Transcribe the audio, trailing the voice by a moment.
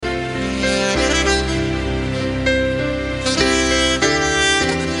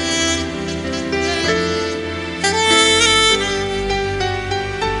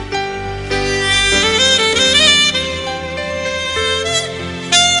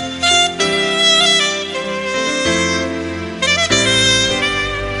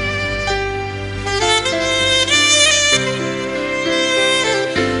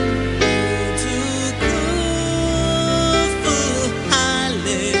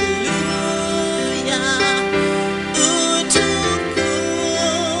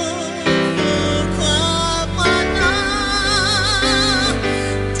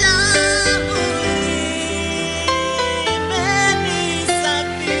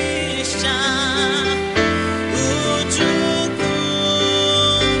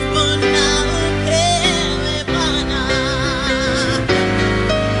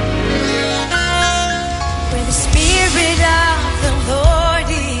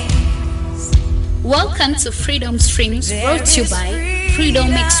Welcome to Freedom Streams, brought to you by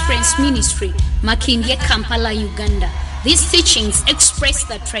Freedom Express Ministry, Makindye, Kampala, Uganda. These teachings express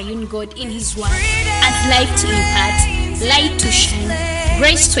the triune God in His Word as life to impart, light to shine,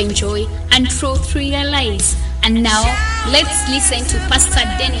 grace to enjoy, and truth to realize. And now, let's listen to Pastor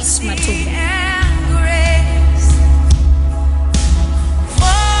Dennis Matumba.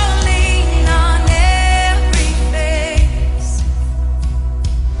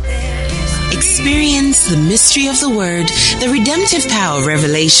 Experience the mystery of the Word, the redemptive power of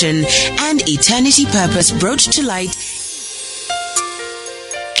revelation, and eternity purpose brought to light.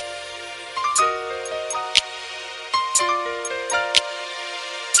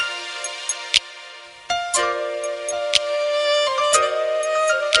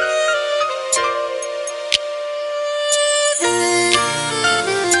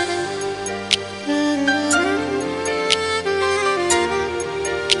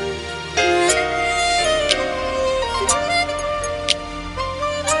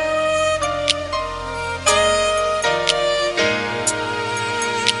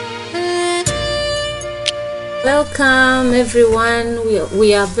 Welcome everyone.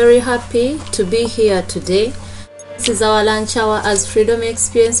 We are very happy to be here today. This is our lunch hour as Freedom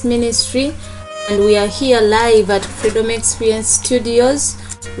Experience Ministry, and we are here live at Freedom Experience Studios.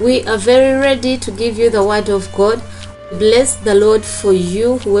 We are very ready to give you the word of God. Bless the Lord for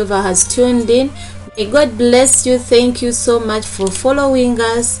you, whoever has tuned in. May God bless you. Thank you so much for following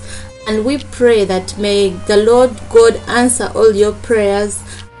us, and we pray that may the Lord God answer all your prayers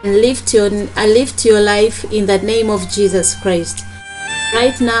and lift your life in the name of Jesus Christ.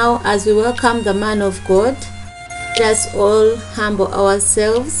 Right now, as we welcome the man of God, let us all humble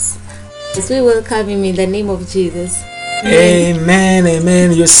ourselves as we welcome him in the name of Jesus. Amen,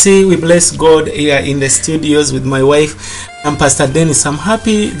 amen. You see, we bless God here in the studios with my wife. I'm Pastor Dennis. I'm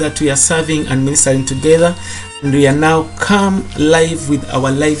happy that we are serving and ministering together, and we are now come live with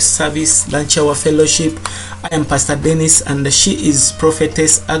our live service, lunch hour fellowship. I am Pastor Dennis, and she is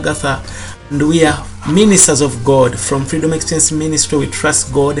Prophetess Agatha, and we are ministers of God from Freedom Experience Ministry. We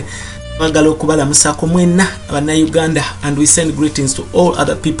trust God. And we send greetings to all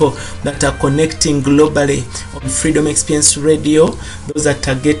other people that are connecting globally on Freedom Experience Radio, those that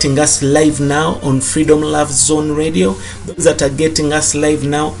are getting us live now on Freedom Love Zone Radio, those that are getting us live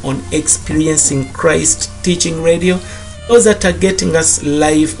now on Experiencing Christ Teaching Radio, those that are getting us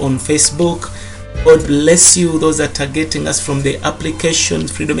live on Facebook. God bless you. Those that are getting us from the application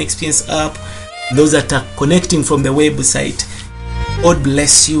Freedom Experience app, those that are connecting from the website, God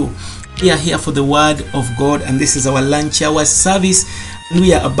bless you. We are here for the word of God, and this is our lunch hour service, and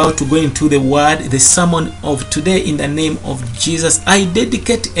we are about to go into the word, the sermon of today in the name of Jesus. I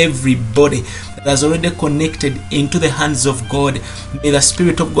dedicate everybody that has already connected into the hands of God. May the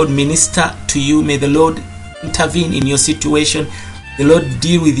Spirit of God minister to you. May the Lord intervene in your situation. The Lord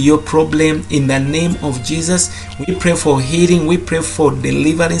deal with your problem in the name of Jesus. We pray for healing. We pray for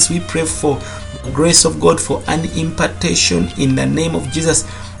deliverance. We pray for the grace of God, for an impartation in the name of Jesus.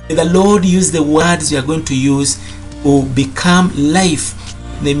 May the Lord use the words we are going to use to become life.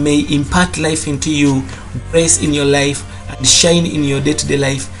 They may impart life into you, grace in your life, and shine in your day-to-day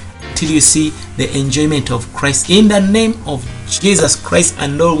life until you see the enjoyment of Christ. In the name of Jesus Christ,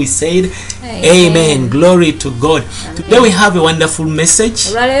 and all we said, Amen. Glory to God. Amen. Today we have a wonderful message.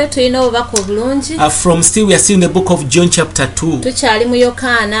 From we are still in the book of John chapter 2.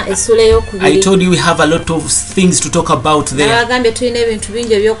 I told you we have a lot of things to talk about there. And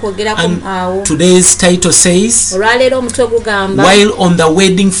today's title says, while on the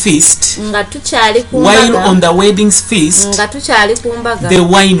wedding feast, the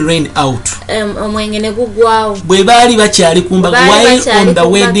wine ran out. While on the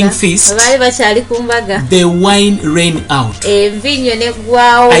wedding feast, the wine ran out.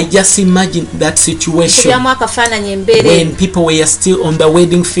 I just imagine that situation when people were still on the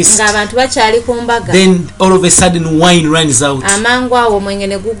wedding feast, then all of a sudden wine runs out.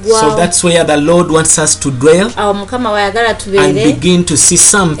 So that's where the Lord wants us to dwell and begin to see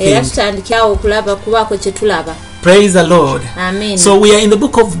something. Praise the Lord. Amen. So we are in the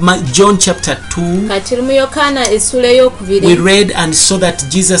book of John chapter 2. We read and saw that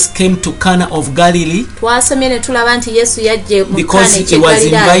Jesus came to Cana of Galilee because he was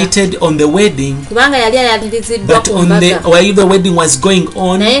invited on the wedding. But while the wedding was going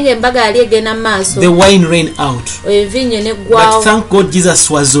on, the wine ran out. But thank God Jesus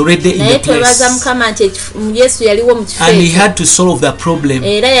was already in the place, and he had to solve the problem.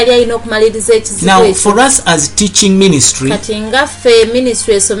 Now for us as teachers, teaching ministry kati ngaffe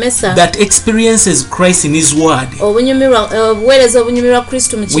ministry esomesa that experiences Christ in his word, obuweereza obunyumirwa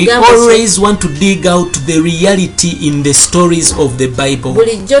Kristo mu we kigambo kye, always want to dig out the reality in the stories of the Bible,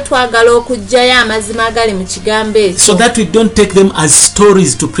 bulijjo twagala okuggyayo amazima agali mu kigambo ekyo so that we don't take them as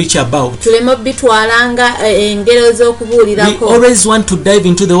stories to preach about. tuleme bitwalanga engero We z'okubuulirako. always want to dive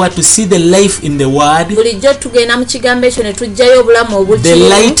into the word to see the life in the word, bulijjo tugenda mu kigambo ekyo ne tuggyayo obulamu the obukirimu,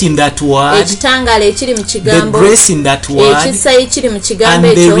 light in that word, ekitangaala ekiri mu the kigambo, grace in that word, ekisa ekiri mu kigambo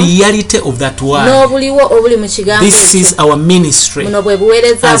and the ekyo, reality of that word. n'obuliwo obuli mu kigambo This is ekyo. our ministry Buno bwe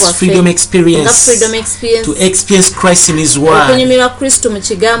buweereza as bwaffe Freedom nga Experience, Freedom Experience, to experience Christ in his word. okunyumirwa Kristo mu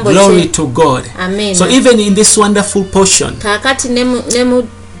kigambo Glory kye. to God. Amen. So even in this wonderful portion, Kaakati ne mu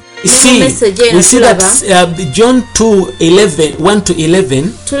you see, we see that John 2:11, 1 to 11,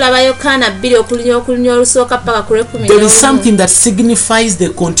 tulaba Yokaana 2 okulinya olusooka paka ku lw'ekkumi there is n'omu. something that signifies the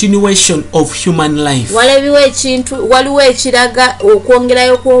continuation of human life waliwo ekiraga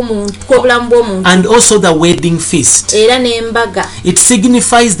okwongerayo kw'obulamu bw'omuntu and also the wedding feast. era n'embaga, It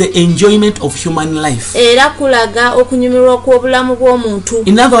signifies the enjoyment of human life. era kulaga okunyumirwa kw'obulamu bw'omuntu.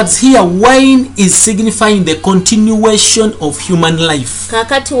 In other words, here wine is signifying the continuation of human life,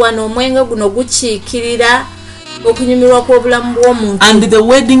 Kaakati wano omwenge guno gukiikirira okunyumirwa kw'obulamu bw'omuntu, and the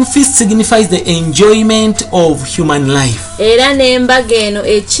wedding feast signifies the enjoyment of human life. era n'embaga eno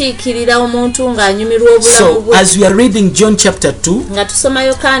ekiikirira omuntu ng'anyumirwa obulamu So bwe. as we are reading John chapter 2, nga tusoma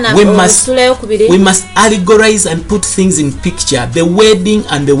Yokaana we must olusula yokubiri, we must allegorize and put things in picture, the wedding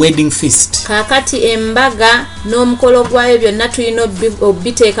and the wedding feast. kaakati embaga n'omukolo gwayo byonna tulina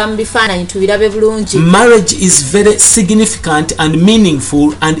obiteeka mu bifaananyi tubirabe bulungi. Marriage is very significant and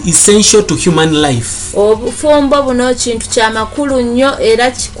meaningful and essential to human life. Obufumbo buno kintu kya makulu nnyo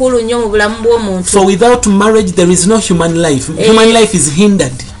era kikulu nnyo mu bulamu bw'omuntu, For without marriage there is no human life. Human life is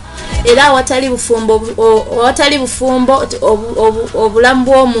hindered. era awatali bufumbo obulamu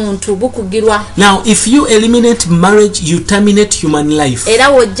bw'omuntu bukugirwa. Now if you eliminate marriage, you terminate human life. Era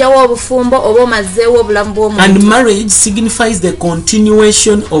w'oggyawo obufumbo oba omazeewo obulamu bw'omuntu, And marriage signifies the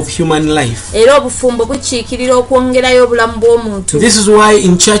continuation of human life. era obufumbo bukiikirira okwongerayo obulamu bw'omuntu. This is why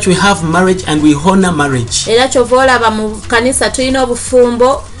in church we have marriage and we honor marriage. Era kyova olaba mu kanisa tulina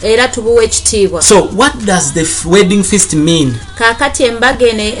obufumbo era tubuwa ekitiibwa. So what does the wedding feast mean? Kaakati embaga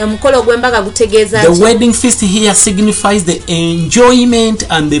eno, omukolo gw'embaga gutegeeza The ki? wedding feast here signifies the enjoyment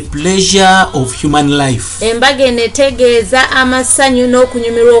and the pleasure of human life. Embaga eno etegeeza amasanyu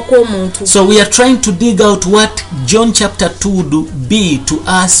n'okunyumirwa okw'omuntu. So we are trying to dig out what John chapter 2 would be to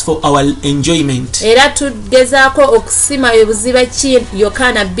us for our enjoyment. Era tugezaako okusima ebuziba ki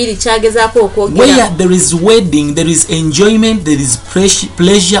Yokaana 2 kyagezaako okwogera. Where there is wedding, there is enjoyment, there is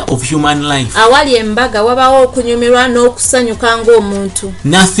pleasure of human life. Awali embaga wabawo okunyumirwa n'okusanyuka ng'omuntu.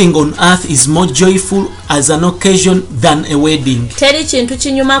 Nothing on earth is more joyful as an occasion than a wedding. Teri kintu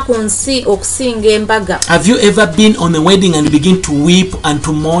kinyuma ku nsi okusinga embaga. Have you ever been on a wedding and begin to weep and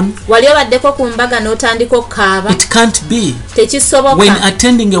to mourn? Wali obaddeko ku mbaga n'otandika okukaaba? It can't be. Tekisoboka. When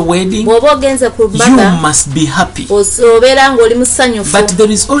attending a wedding, Bw'oba ogenze ku you mbaga must be happy. obeera ng'oli musanyufu. But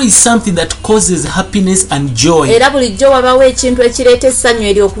there is always something that causes happiness and joy. Era bulijjo wabawo ekintu ekireeta essanyu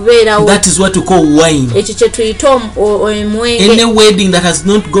eri okubeerawo. That is what we call wine. Ekyo kye tuyita omwenge. Any wedding that has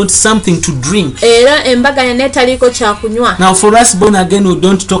not got something to drink. Era embaga yonna etaliiko kyakunywa. Now for us born again, we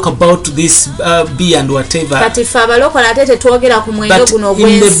don't talk about this beer and whatever. Kati ffe abalokola ate tetwogera ku mwenge But guno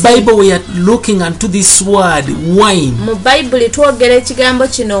in the ogw'ensi. Bible we are looking unto this word wine. Mu Bayibuli twogera ekigambo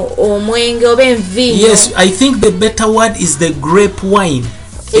kino omwenge oba enviinyo. Yes, I think the better word is the grape wine.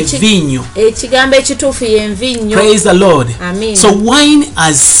 Vinyo. Ekigambo ekituufu y'envinnyo. Praise the Lord. Amen. So wine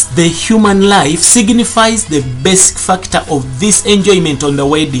as the human life signifies the basic factor of this enjoyment on the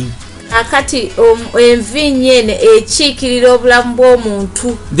wedding. Akati envinnyo eno ekiikirira obulamu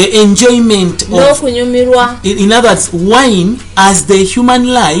bw'omuntu The enjoyment of, n'okunyumirwa. in other words, wine as the human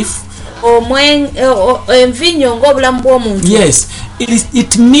life. Envinnyo ng'obulamu bw'omuntu. Yes,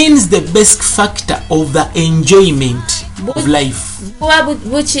 it means the basic factor of the enjoyment of life. Buba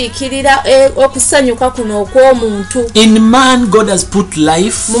bukiikirira okusanyuka kuno okw'omuntu. In man, God has put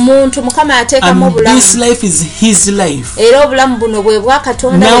life, Mu muntu Mukama yateekamu and obulamu. this life is his life. Era obulamu buno bwe bwa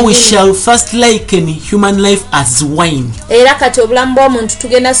Katonda Now we yennyini. shall first liken human life as wine. Era kati obulamu bw'omuntu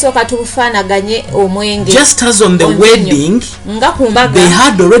tugenda sooka tubufaanaganye omwenge. Just as on the Envinnyo. wedding, Nga ku mbaga they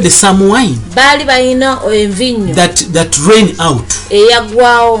had already some wine baali balina envinnyo that ran out.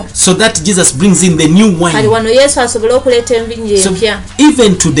 eyagwawo. So that Jesus brings in the new Kali wine. wano Yesu asobola okuleeta envinyo So empya.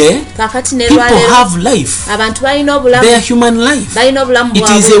 even today, Kakati ne people lwaleero have life. abantu balina obulamu. Their human life. Balina obulamu It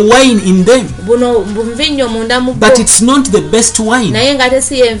is a bwabwe. wine in them. Buno bunvinyo munda mu But bwo. it's not the best wine. Naye nga ate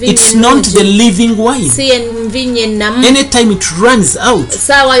si yenvinyo It's not the ennungi. living wine. Si yenvinyo ennamu. Anytime it runs out.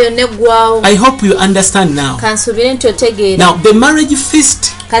 Saawa yonna eggwawo. I hope you understand now. Kansuubire nti otegeera. Now, the marriage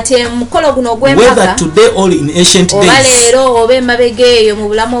feast, Kati omukolo guno whether ogw'embaga today or in ancient oba days, leero oba emabega eyo mu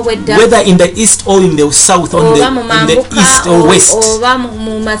bulamu obw'edda whether in the east or in the south, or oba mu in the mambuka east or west, oba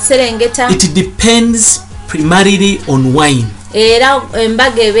mu maserengeta it depends primarily on wine, era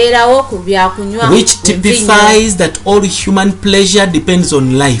embaga ebeerawo ku byakunywa which typifies that all human pleasure depends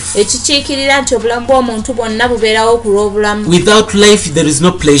on life. ekikiikirira nti obulamu bw'omuntu bwonna bubeerawo ku lw'obulamu. Without life, there is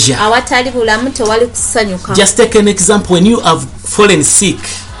no pleasure. Awatali bulamu tewali kusanyuka. Just take an example. When you have fallen sick,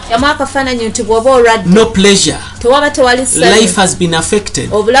 yamu akafaananyi nti bw'oba olwadde no pleasure. tewaba tewali ssanyu. Life has been affected.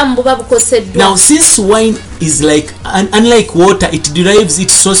 Obulamu buba bukoseddwa. Now, since wine is like, unlike water, it derives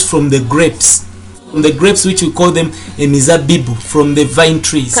its source from the grapes. From the grapes, which we call them emizabibu, from the vine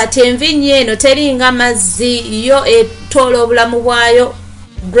trees. Kati envinyo eno teringa mazzi yo etoola obulamu bwayo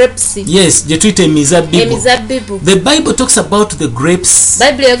grapes. Yes, je tuyita emizabibu. Emizabbibu. The Bible talks about the grapes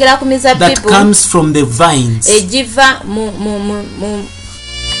Bayibuli eyogera ku that mizabbibu comes from the vines. egiva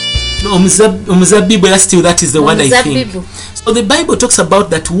No, omuzabibu, that is the word I think. Omuzabibu. So the Bible talks about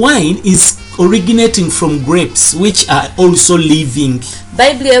that wine is originating from grapes, which are also living.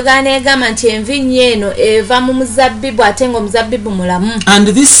 Bayibuli eyogera negamba nti envinyo eno eva mu muzabbibu ate ng'omuzabbibu mulamu. And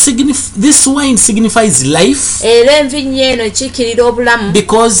this wine signifies life, Era envinyo eno ekiikirira obulamu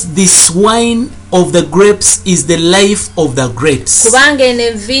because this wine of the grapes is the life of the grapes. kubanga eno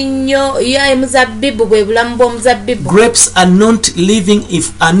envinyo ya emuzabbibu bwe bulamu bw'omuzabbibu. Grapes are not living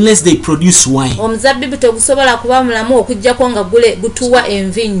unless they produce wine. Omuzabbibu tegusobola kuba mulamu okuggyako nga gutuwa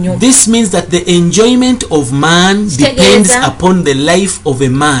envinyo. This means that the enjoyment of man depends upon the life of a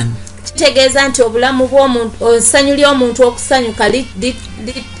man. Kitegeeza nti obulamu bw'omuntu, essanyu ly'omuntu okusanyuka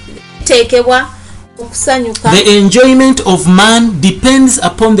liteekebwa okusanyuka. The enjoyment of man depends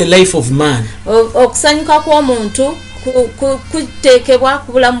upon the life of man. Okusanyuka kw'omuntu kuteekebwa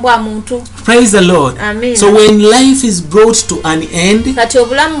ku bulamu bwa muntu. Praise the Lord. Amen. So when life is brought to an end, Kati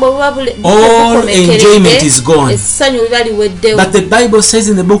obulamu bwe buba all enjoyment is gone. essanyu liba liweddewo. But the Bible says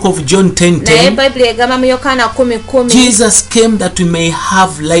in the book of John Naye 10:10, Bayibuli egamba mu Yokaana 10:10 Jesus came that we may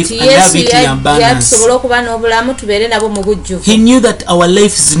have life and have Yesu it in abundance. yatusobola okuba n'obulamu tubeere nabo mu bujjuvu. He knew that our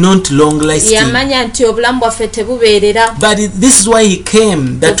life is not long lasting. Yamanya nti obulamu bwaffe tebubeerera. But this is why he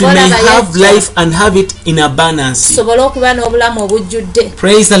came, that we may have life and have it in abundance. Tusobole okuba n'obulamu obujjudde.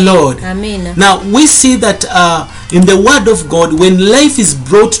 Praise the Lord. Amen. Now we see that in the word of God, when life is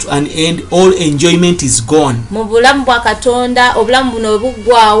brought to an end, all enjoyment is gone. Mu bulamu bwa Katonda obulamu buno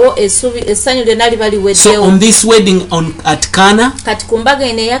buggwaawo essanyu lyonna liba So liweddewo. on this wedding at Cana, Kati ku mbaga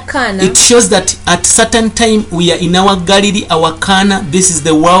eno eya Kaana it shows that at certain time we are in our Galilee, our Cana, this is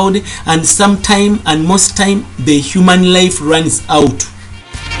the world, and sometime and most time the human life runs out.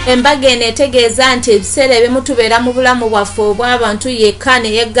 embaga eno etegeeza nti ebiseera ebimu tubeera mu bulamu bwaffe obw'abantu yekka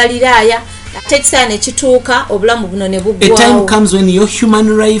ne ye Galiraaya ate ekiseera ne kituuka obulamu buno ne A time buggwaawo. comes when your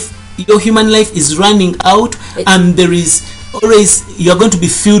human life is running out, and there is always, you are going to be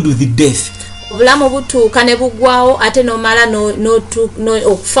filled with death. Obulamu butuuka ne buggwaawo ate n'omala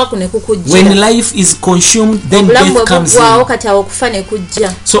okufa ku ne kukujjira. When life is consumed, then obulamu bwe death comes buggwaawo in. kati awo okufa ne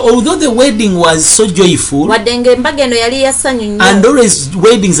kujja. So although the wedding was so joyful, Wadde ng'embaga eno yali ya ssanyu nnyo and always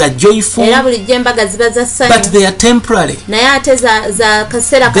weddings are joyful, era bulijjo embaga ziba za but ssanyu they are temporary. naye ate za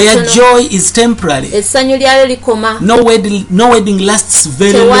kaseera Their katono joy is temporary. essanyu lyayo likoma. No wedding lasts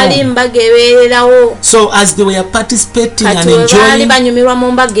very Tewali long. mbaga ebeererawo. So as they were participating and Kati bwe baali enjoying, banyumirwa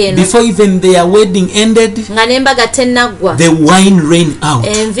mu mbaga eno before even their wedding ended, nga n'embaga tennaggwa the wine ran out.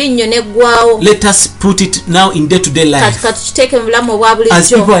 envinyo neggwaawo. Let us put it now in day-to-day Kati life, katukiteeke mu bulamu obwa as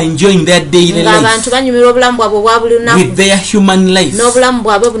people bulijjo are enjoying their daily ng'abantu life banyumirwa obulamu bwabwe obwa buli lunaku with their human life, n'obulamu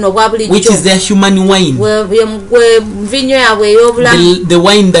bwabwe buno obwa which bulijjo is their human wine, bwe nvinyo yaabwe ey'obulamu, the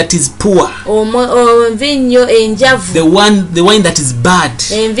wine that is poor, envinyo enjavu, the wine that is bad.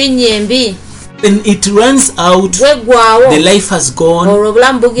 envinyo embi. When it runs out, bweggwaawo the life has gone, olwo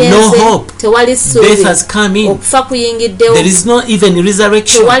obulamu no bugenze, hope, tewali death ssuubi, has come in, okufa kuyingiddewo, there is no even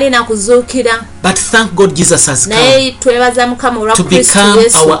resurrection. tewali na kuzuukira. But thank God Jesus has come Naye twebaza Mukama olwa to Kristo become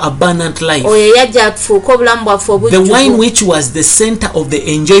Yesu our abundant life. oyo yajja atufuuke obulamu bwaffe The wine obujjuvu. which was the center of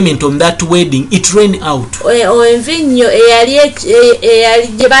the enjoyment on that wedding, it ran out. Envinyo eyali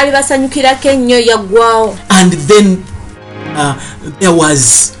gye baali basanyukirako ennyo yaggwaawo. And then there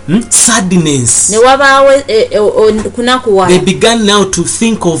was sadness. ne wabaawo kunakuwala. They began now to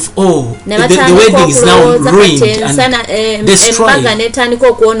think of, the wedding is now ruined and destroyed. Embaga netandika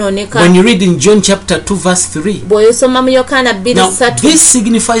okwonooneka. When you read in John chapter 2 verse 3, bw'osoma mu Yokaana 2:3. now this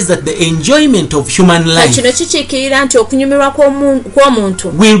signifies that the enjoyment of human life kino kikiikirira nti okunyumirwa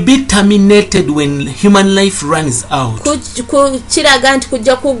kw'omuntu will be terminated when human life runs out. kiraga nti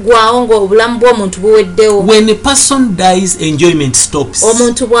kujja kuggwawo ng'obulamu bw'omuntu buweddewo. When a person dies, enjoyment stops.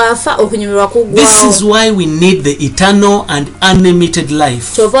 omuntu bw'afa okunyumirwa kuggwawo. This is why we need the eternal and unlimited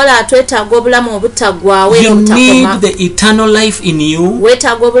life. kyova twetaaga obulamu obutaggwawo era You need obutakoma. the eternal life in you,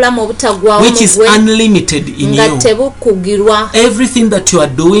 weetaaga obulamu obutaggwawo which is unlimited in nga you. tebukugirwa. Everything that you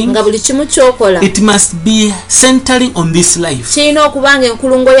are doing, nga buli kimu ky'okola it must be centering on this life. kirina okuba nga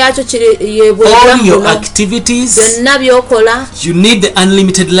enkulungo yaakyo ye All bwobulamu your buno. activities, byonna by'okola you need the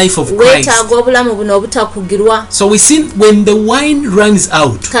unlimited life of Christ. weetaaga obulamu buno obutakugirwa. So we see when the wine runs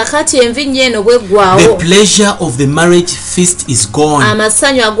out, kakati envinnyo eno the bweggwawo pleasure of the marriage feast is gone.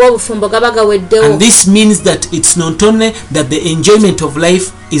 amasanyu ag'obufumbo gaba gaweddewo. And this means that it's not only that the enjoyment of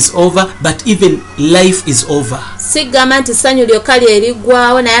life is over, but even life is over. sigamba nti ssanyu lyokka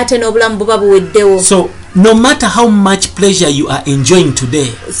lyeriggwawo naye ate n'obulamu buba buweddewo. So no matter how much pleasure you are enjoying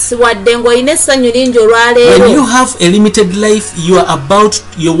today, wadde ng'olina essanyu lingi when you olwaleero have a limited life,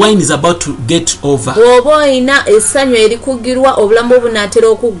 your wine is about to get over. bw'oba olina essanyu erikugirwa obulamu bunaatera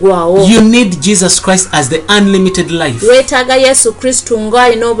okuggwawo. You need Jesus Christ as the unlimited life. weetaaga yesu kristu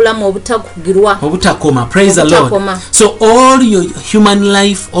ng'alina obulamu obutakugirwa. Obutakoma, praise the Lord. Obutakoma. So all your human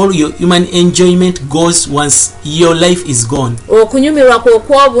life, all your human enjoyment goes once your life is gone. okunyumirwa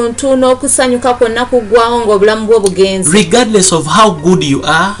kw'okw'obuntu n'okusanyuka kwonna kuggwawo ng'obulamu bwo bugenzi. Regardless of how good you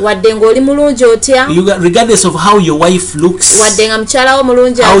are, wadde ng'oli mulungi otya, regardless of how your wife looks, wadde nga mukyala wo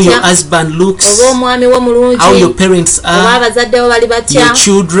mulungi how your atya, husband looks, oba omwami wo mulungi, how your parents oba are, abazadde bo bali batya, your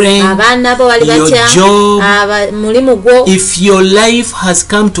children, abaana bo bali your batya, job, mulimu gwo, if your life has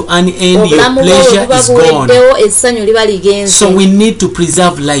come to an end, your obulamu bwo pleasure buba is gone. buweddewo, essanyu liba ligenze. So we need to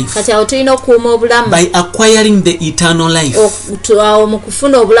preserve life kati awo tulina okukuuma obulamu by acquiring the eternal life, awo mu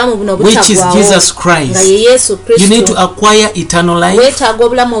kufuna obulamu buno which is obutaggwaawo Jesus nga Christ. ye yesu You need to kristo. acquire eternal life weetaaga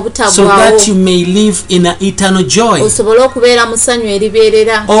obulamu so obutaggwaawo that you may live in an eternal joy. osobole okubeera mu ssanyu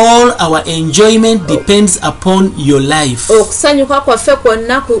eribeerera. All our enjoyment depends upon your life. okusanyuka kwaffe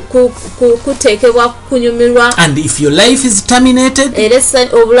kwonna kuteekebwa kunyumirwa. And if your life is terminated, era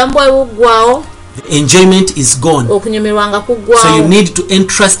obulamu bwe buggwawo the enjoyment is gone. okunyumirwa nga So you kuggwawo. need to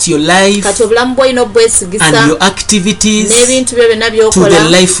entrust your life kati obulamu bwolina obwesigisa and your activities n'ebintu byo byonna to the byokola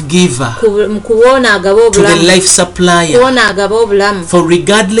life giver, mu kubonaagaba to the obulamu, life supplier. kubonaagaba obulamu. For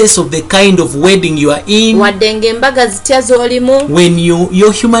regardless of the kind of wedding you are in, wadde ng'embaga zitya z'olimu, when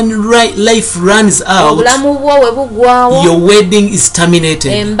your human life runs out, obulamu bwo we buggwawo, your wedding is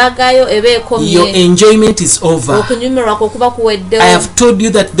terminated. embaga yo eba Your ekomye, enjoyment is over. okunyumirwa kwe kuba I kuweddewo. have told you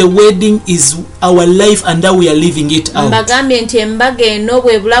that the wedding is our life and how we are living it out. mbagambye nti embaga eno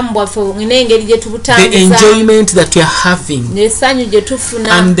bwe bulamu bwaffe n'engeri gye The tubutambuza, enjoyment that we are having. n'essanyu gye tufuna,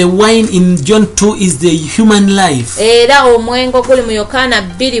 And the wine in John 2 is the human life. era omwengo oguli mu Yokaana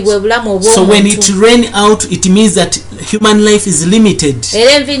 2 bwe bulamu So when it obw'omuntu. ran out, it means that human life is limited.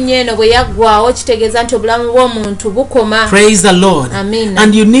 era envinnyo eno bwe yaggwawo kitegeeza nti obulamu bw'omuntu bukoma. Praise the Lord. Amen.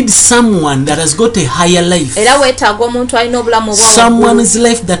 And you need someone that has got a higher life. era weetaaga omuntu alina obulamu obwa waggulu. Someone's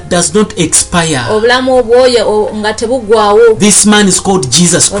life that does not expire. obulamu obwoyo nga tebuggwawo. This man is called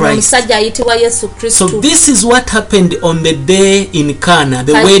Jesus ono Christ. omusajja ayitibwa yesu So kristu. this is what happened on the day in Cana,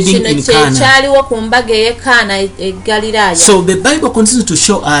 the wedding kino in kye Cana. kyaliwo ku mbaga ey'e Kaana e Galiraaya. So the Bible continues to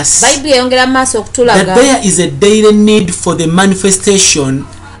show us bayibuli eyongera mu maaso that okutulaga there is a daily need for the manifestation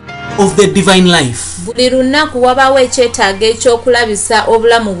of the divine life. buli lunaku wabaawo ekyetaago ekyokulabisa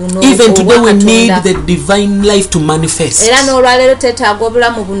obulamu buno Even today we need obwa the divine life to manifest. era n'olwaleero tetaaga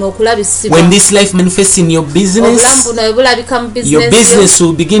obulamu buno okulabisibwa. When this life manifests in your obulamu business, buno bwe bulabika mu your business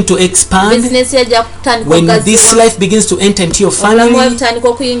will begin to expand. bizinesi ejja kutandika When this okugaziwa. life begins to enter into your obulamu bwe family, butandika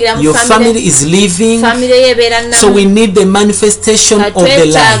okuyingira mu your family famire, is living. famire ye ebeera So we namu. need the manifestation of the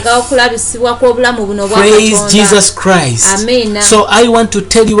twetaaga life. okulabisibwa kw'obulamu buno bwa Praise Katonda. Jesus Christ. Amen. So I want to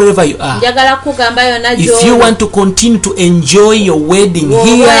tell you wherever you are, njagala kugamba yonna if you want to continue to enjoy your wedding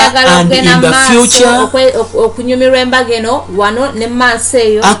here and in the future, okunyumirwa embaga eno wano ne maaso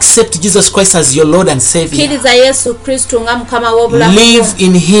eyo, accept Jesus Christ as your Lord and Savior. kkiriza yesu kristu nga mukama w'obulamu bwo. Live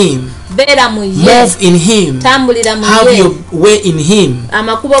in Him. beera mu ye, Move in Him. tambulira mu Have ye, your way in Him.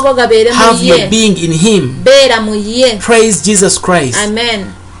 amakubo go gabeere mu Have your ye, being in Him. beera mu ye. Praise Jesus Christ. Amen.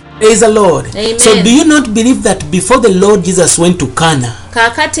 Praise the Lord. Amen. So do you not believe that before the Lord Jesus went to Cana,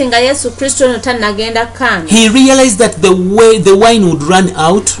 kakati nga Yesu Kristo no tannagenda Kana he realized that the wine would run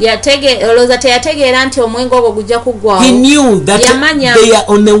out. olowooza teyategeera nti omwenge ogwo gujja kuggwawo. He knew that they are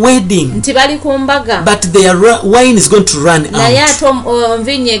on a wedding, nti bali ku mbaga, but their wine is going to run naye out. ate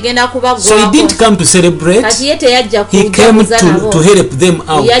envinnyo egenda kubaggwako. So he didn't come to celebrate. Kati ye teyajja He came to help them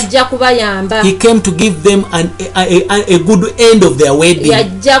out. yajja kubayamba. He came to give them a good end of their wedding.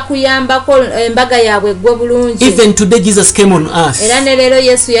 yajja kuyambako embaga yaabwe eggwe bulungi. Even today Jesus came on earth era ne leero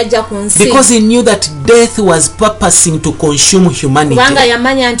Yesu yajja ku nsi because he knew that death was purposing to consume humanity. kubanga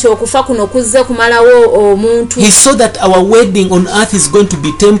yamanya nti okufa kuno kuzze kumalawo omuntu. He saw that our wedding on earth is going to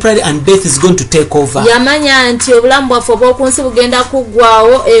be temporary and death is going to take over. yamanya nti obulamu bwaffe obw'oku nsi bugenda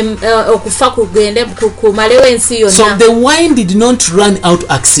kuggwawo, okufa kugende kumalewo ensi yonna. So the wine did not run out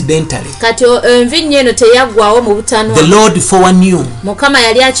accidentally. kati envinnyo eno teyaggwawo mu butanwa. The Lord foreknew Mukama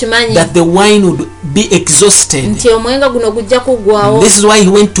yali akimanyi that the wine would be exhausted. nti omwenge guno gujja kuggwawo. This is why he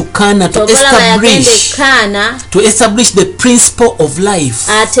went to Cana to establish the principle of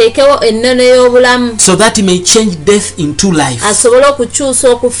life, ateekewo ennono y'obulamu, so that he may change death into life. asobole okukyusa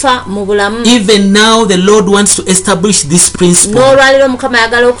okufa mu bulamu. Even now the Lord wants to establish this principle n'olwaliro Mukama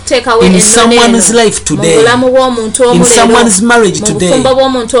ayagala okuteekawo in ennono someone's eno life mu today, bulamu bw'omuntu in omuleero, someone's marriage mu today, bufumbo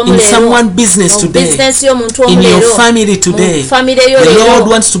bw'omuntu in omuleero, someone's business mu today, bizinesi y'omuntu in your omuleero, family today. mu famire yo The leero. Lord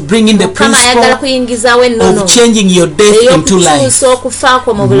wants to bring in the Mukama ayagala principle kuyingizaawo ennono of changing your death into life. ey'okukyusa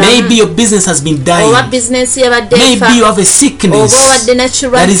okufaako mu bulamu. Maybe your business has been dying. oba bizinesi yabadde Maybe efa, you have a sickness oba wadde that is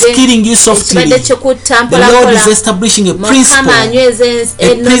nakirwadde killing you softly. ekibadde kikutta The Lord mpolampola. is establishing a Mukama principle, anyweza a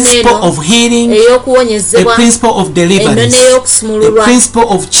ennono principle eno of healing, a ey'okuwonyezebwa, principle of ennono deliverance, a ey'okusumululwa, principle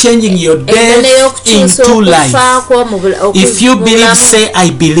of changing your ennono death ey'okukyusa into life. okufaako If you mu believe, bulamu. say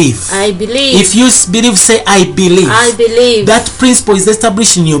I believe. I believe. If you believe, say I believe. I believe. That principle is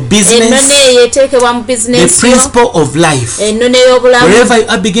established in your ennono business, eyo eteekebwa mu the bizinesi yo, principle of life. ennono ey'obulamu. Wherever you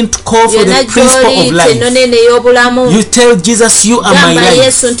are, begin to call for yonna the principle of gy'oli life. ennono eno ey'obulamu. You tell Jesus, you are my gamba life.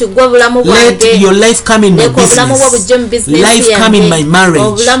 Yesu nti gwe obulamu Let bwange. your life come in my Leka obulamu bwo bujje mu business. bizinesi Life come in my marriage.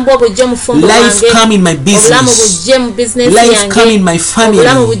 obulamu bwo bujje mu fumbo Life lwange. come in my obulamu business. bujje mu bizinesi Life come in my family.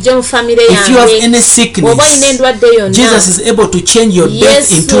 obulamu bujje mu famire If you have yange. any oba sickness, olina endwadde yonna, Jesus is able to change your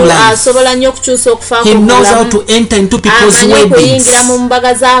death into Yesu life. asobola nnyo okukyusa okufaako He mu knows how bulamu. to enter into people's amanyi weddings okuyingira mu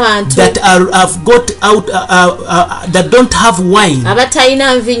mbaga z'abantu that have got out, that don't have wine,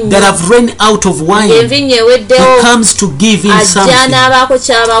 abatalina nvinnyo, that have run out of wine. envinnyo He eweddewo, comes to give him ajja something n'abaako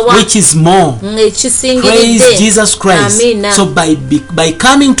ky'abawa which is more. Praise ekisingiridde. Jesus Christ. Amina. So by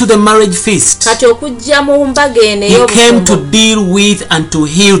coming to the marriage feast, kati okujja mu mbaga eno he came to ey'obufumbo deal with and to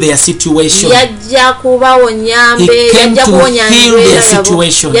heal their situation. yajja kubawonya He mbeera, came yajja to kuwonya heal mbeera their yabwe,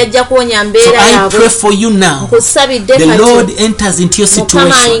 situation. yajja kuwonya So mbeera I yaabwe. pray for you now. Nkusabidde The kati Lord enters into your Mukama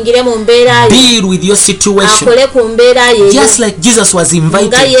situation. ayingire mu mbeera ye, Deal with your situation. akole ku mbeera ye, Just like Jesus was nga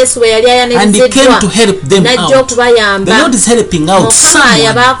invited Yesu bwe yali and he came to ayaniriziddwa help them n'ajja out. okubayamba. The Lord is helping out Mukama someone.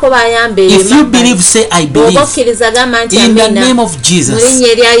 yabaako bayamba eyo If you emabbali. believe, say I bw'oba believe. okkiriza gamba nti In the amina. name of Mu Jesus, linnya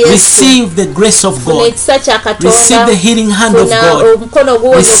erya Yesu, receive the grace of funa God. ekisa kya Receive Katonda, the healing hand of funa God. omukono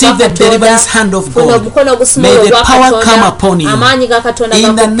oguwonya Receive ogwa the Katonda, deliverance hand of funa God. omukono ogusumula May the ogwa power come Katonda, upon you. amaanyi ga Katonda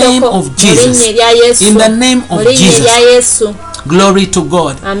In the name gakutteko, of mu Jesus. linnya erya Yesu, In the name mu of linnya Jesus. erya Yesu. Glory to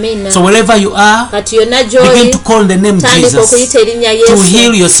God. Amina. So wherever you are, Kati yonna begin gy'oli to call the name tandika Jesus okuyita erinnya to Yesu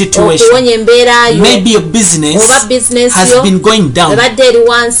heal your situation. okuwonya embeera yo. Maybe your business oba bizinesi has yo been going down. ebadde eri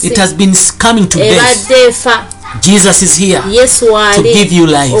wansi, It has been coming to death. ebadde efa. Jesus is here Yesu to ali give you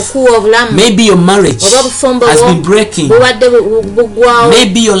life. okuwa obulamu. Maybe your marriage oba obufumbo has bwo been breaking. bubadde buggwawo,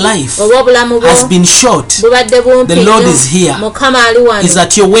 Maybe your life oba obulamu bwo has been short. bubadde bumpi The Lord nnyo. is here. Mukama ali wano, Is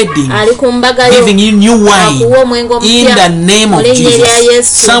at your wedding, ali ku mbaga yo, giving you new wine. akuwa omwenge In the omupya name mu of linnya erya Jesus.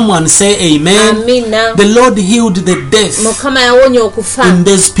 Yesu. Someone say amen. Amina. The Lord healed the death Mukama yawonya okufa in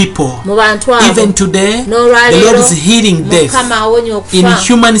those people. mu bantu abo. Even today, N'olwaleero, the Lord is healing death Mukama awonya in okufa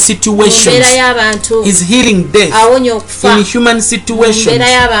human mu situations. mbeera y'abantu, He's healing death awonya okufa in human mu situations. mbeera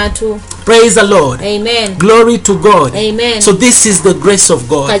y'abantu. Praise the Lord. Amen. Glory to God. Amen. So this is the grace of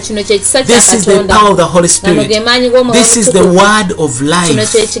God. Kati kino kye kisa kya This is the Katonda. power of the Holy Gano ge Spirit. maanyi g'Omwoyo This is the Omutukuvu. word of Kino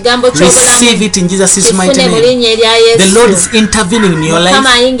life. kye kigambo Receive ky'obulamu. it in Jesus' mighty Kifune mu name. linnya erya The Yesu. Lord is intervening in your Mukama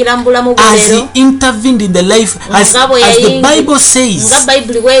life ayingira mu bulamu bwo as He leero. intervened in the life, as Nga bwe the yayingira- Bible nga says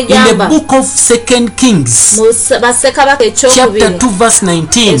Bayibuli in the bw'egamba book of 2 Kings, mu bassekabaka chapter ekyokubiri 2, verse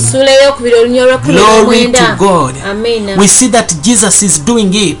 19. essuula ey'okubiri olunya olw'ekkumi Glory n'omwenda. to God. Amina. We see that Jesus is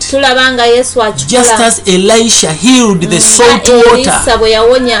doing it. Tulaba nga kubanga Yesu just akikola as Elisha healed the salt water Elisa bwe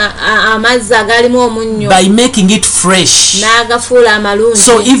yawonya amazzi agalimu omunnyo by making it fresh. n'agafuula amalungi.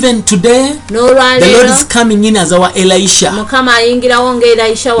 So even today, the Lord N'olwaleero is coming in as our Elisha. Mukama ayingirawo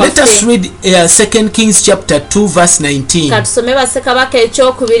ng'Elisha Let us waffe. read 2 Kings chapter 2 verse 19. Katusome Bassekabaka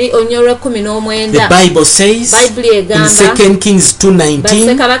ekyokubiri onnyo lw'ekkumi The n'omwenda. Bible says Bayibuli in egamba 2 Kings 2:19,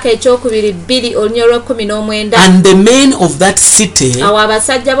 Bassekabaka ekyokubiri bbiri onnyo lw'ekkumi n'omwenda. and the men of that city Awo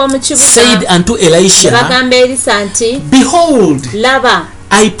abasajja b'omu said kibuga unto ne Elisha, bagamba Erisa nti behold, laba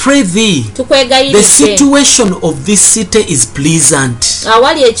I pray thee, the tukwegayiridde situation of this city is pleasant,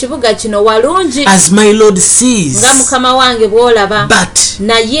 awali ekibuga kino walungi as my Lord sees, nga mukama wange bw'olaba but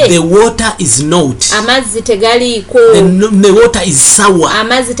naye the water is not. amazzi tegaliiko The water is sour.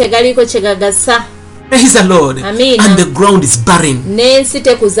 amazzi tegaliiko kye gagasa Praise the Lord. Amina. And the ground is barren. n'ensi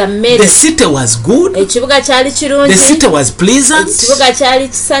tekuza The mmere. city was good. Ekibuga kyali The kirungi, city was pleasant. ekibuga kyali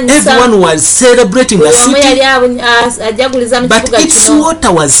kisanyusa, Everyone was celebrating the buli omu city. yali ajaguliza mu But kibuga its kino,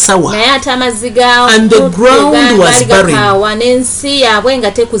 water was sour. naye ate amazzi gaawo And the ground was gaali barren. gakaawa n'ensi yaabwe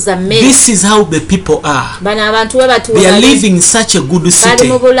nga tekuza mmere. This is how the people are. Bano abantu bwe They are batuula living in such a good bali city.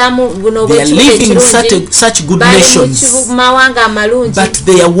 mu bulamu buno They are bw'ekibuga living in ekirungi, such good bali nations. mu mawanga amalungi, But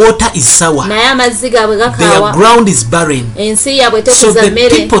their water is sour. naye amazzi gaabwe Their gakaawa, ground is barren. ensi yaabwe So tekuza the mmere.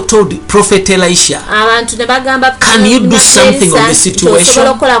 people told Prophet Elisha, Abantu ne bagamba Can you do something on the situation? osobola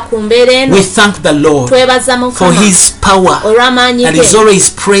okukola ku mbeera eno. we thank the Lord Twebaza for Mukama his power olw'amaanyi that ge, is always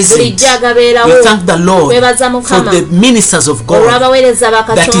present. bulijjo agabeerawo. We thank the Lord Twebaza for Mukama the ministers of God olw'abaweereza ba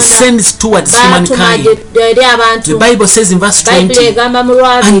that he Katonda sends towards baatuma humankind. eri The abantu. Bible says in verse Bayibuli 20, egamba mu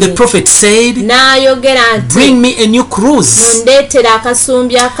and the lwabiri prophet said, n'ayogera nti bring me a new cruise mundeetera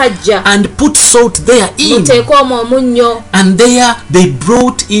akasumbi akajja and put salt therein. muteeke omwo omunnyo. And there they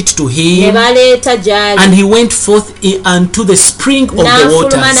brought it to Ne him, baleeta gy'ali and he went forth unto the spring of the n'afuluma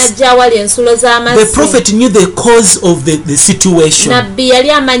waters. n'ajja awali ensulo The z'amazzi. prophet knew the cause of the situation. Nabbi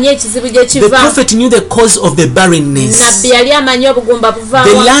yali amanyi ekizibu gye The kiva. prophet knew the cause of the barrenness. Nabbi yali amanyi obugumba The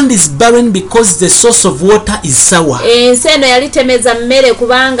buvawa. land is barren because the source of water is sour. Ensi eno yali temeza mmere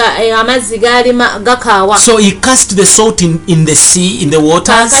kubanga amazzi gaali gakaawa. So he cast the salt in the sea, in the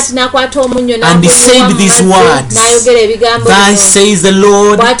waters, Kakati n'akwata omunnyo and he n'aguyiwa said mu these mazzi, words, n'ayogera ebigambo Thus bino. says the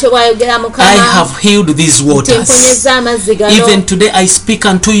Lord, Bw'atyo bw'ayogera I Mukama have healed these nti waters. mponyezza amazzi gano. Even today I speak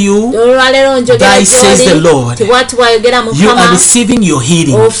unto you, Olwaleero njogera Thus says the gy'oli Lord, nti bw'ati bw'ayogera you are Mukama receiving your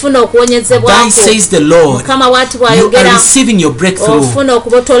healing. ofuna okuwonyezebwako. Thus says the Lord, Mukama bw'ati you are bw'ayogera receiving your breakthrough. ofuna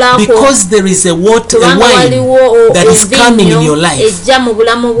okubotolako. Because there is a Kubanga wine waliwo that is coming in envinnyo your life. ejja mu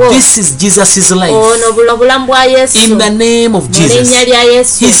bulamu bwo. This is Jesus' life. Ono bulo bulamu bwa Yesu. In the name of Mu linnya Jesus. lya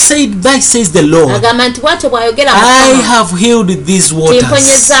Yesu. He said, Thus says the Lord, Agamba nti bw'atyo bw'ayogera I Mukama have healed these waters.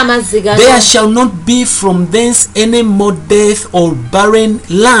 timponyezza amazzi gano. There shall not be from thence any more death or barren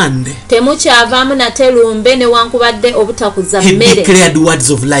land. Temukyavaamu nate lumbe newankubadde obutakuza He mmere. declared words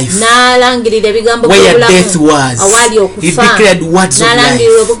of life. N'alangirira ebigambo Where by'obulamu death was, awali he okufa. declared words of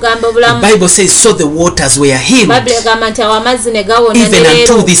N'alangirira life. obugambo The bulamu. Bible says, so the waters were healed, Bayibuli egamba nti awo amazzi ne gawona ne even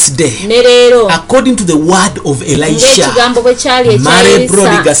until leero. this day, Ne leero according to the word of Elisha. ng'ekigambo bwe kyali ekya Mare Elisa.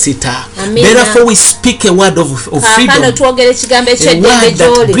 prodigasita. Amina. Therefore we speak a word of Kaakano freedom, twogera ekigambo a eky'eddembe word that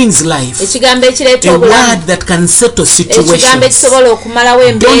gy'oli. brings life, Ekigambo ekireeta a obulamu. word that can settle Ekigambo situations. ekisobola okumalawo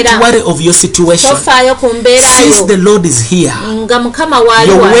embeera. Don't worry of your situation. Tofaayo ku mbeera Since yo. the Lord is here, Nga Mukama waali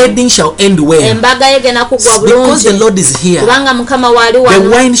your wano. wedding shall end well. Embaga ye genda kugwa Because the bulungi. Lord is here, Kubanga Mukama waali the wano.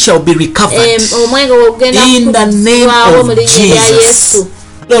 wine shall be recovered. Omwenge ogenda In the name kukuzibwawo mu of linnya lya Jesus. Yesu.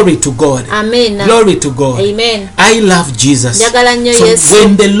 Glory to God. Amen. Glory to God. Amen. I love Jesus. Njagala nnyo So Yesu.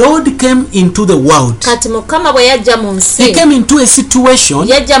 when the Lord came into the world, Kati Mukama bwe yajja mu he nsi, came into a situation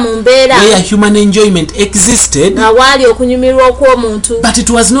yajja mu mbeera where human enjoyment existed, nga waali okunyumirwa okw'omuntu, but it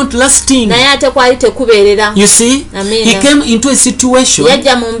was not lasting. naye ate kwali tekubeerera. You see, Amen. he came into a situation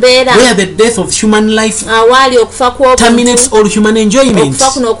Yajja mu mbeera where the death of human life awaali okufa terminates kw'obuntu, all human enjoyment.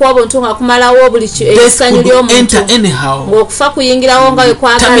 okufa kuno okw'obuntu nga kumalawo buli Death essanyu could enter ly'omuntu, anyhow, ng'okufa kuyingirawo nga bwe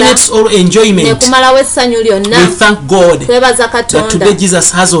kwagala terminates all ne enjoyment. kumalawo essanyu We lyonna. thank God Twebaza that Katonda. today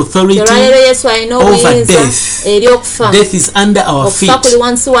Jesus has authority. Olwaleero Yesu alina over obuyinza death. eri okufa. Death is under our Okufa feet. kuli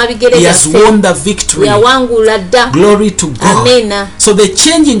wansi wa bigere He has byaffe. won the victory. Yawangula dda. Glory to God. Amina. So the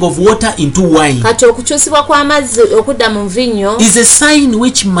changing of water into wine Kati okukyusibwa kw'amazzi okudda mu nvinyo is a sign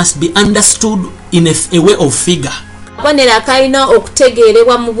which must be understood in a way of figure. kabonero akalina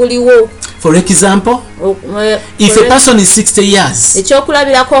okutegeerebwa mu buliwo. For example, If a person is 60 years,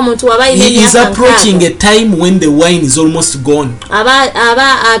 ekyokulabirako omuntu waba he is emyaka approaching a time when the wine is almost gone.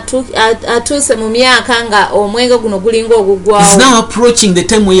 atuuse mu myaka nga omwenge guno gulinga He's ogugwawo. now approaching the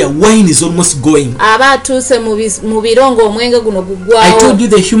time where wine is almost going. aba atuuse mu biro ng'omwenge guno I gugwawo. told you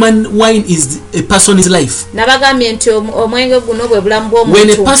the human wine is a person's life. Nabagambye nti omwenge guno bwe bulamu When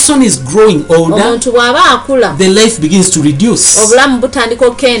a bw'omuntu. person is growing older, Omuntu bw'aba akula the life begins to reduce. obulamu butandika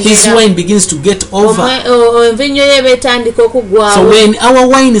His okukendeera. wine begins to get over. Envinnyo ye betandika So okugwawo. when our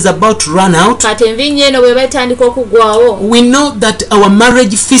wine is about to run out, Kati envinnyo eno bwe betandika okugwawo, we know that our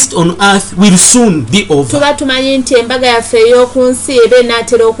marriage feast on earth will soon be over. tuba tumanyi nti embaga yaffe ey'oku nsi eba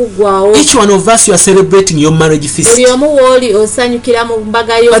enaatera okugwawo. Each one of us, you are celebrating your marriage feast. Buli omu w'oli osanyukira mu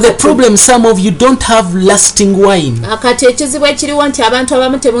mbaga But the y'okuku. problem, some of you don't have lasting wine. Kati ekizibu ekiriwo nti abantu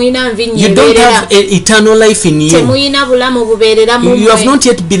abamu temuyina nvinnyo You don't ebeerera. have eternal life in you. Temuyina bulamu bubeerera mu You have mmwe. not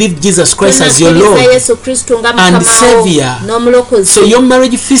yet believed Jesus Christ as your Tunakkiriza Lord Yesu Kristo nga and mukama wo Savior. n'omulokozi. So your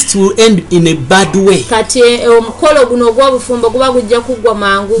marriage feast will end in a bad way. Kati omukolo guno ogw'obufumbo guba gujja kuggwa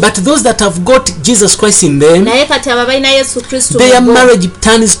mangu. But those that have got Jesus Christ in them, Naye kati abo balina Yesu Kristo their mu bo, marriage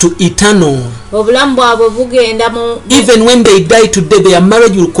turns to eternal. obulamu bwabwe bugenda mu Even when they die today, their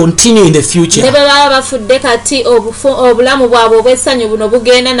marriage will continue in the ne future. bwe baba bafudde kati obulamu bwabwe obw'essanyu buno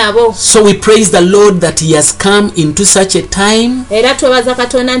bugenda nabo. So we praise the Lord that He has come into such a time Era twebaza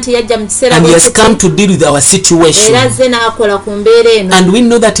Katonda nti yajja mu kiseera and He has bwekiti, come to deal with our situation. era azze n'akola ku mbeera eno. And we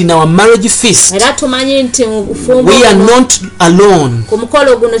know that in our marriage feast, Era tumanyi nti mu bufumbo we are buno, not alone. ku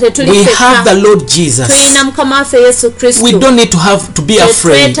mukolo guno tetuli We have the fekka. Lord Jesus. Tulina mukama waffe Yesu Kristo. We don't need to be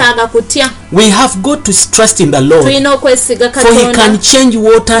afraid. Tetwetaaga kutya. We have got to trust in the Lord, Tulina okwesiga for He Katonda. can change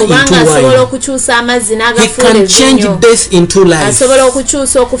water into Kubanga asobola wine. okukyusa amazzi He n'agafuula can change ebinnyo. death into life. Asobola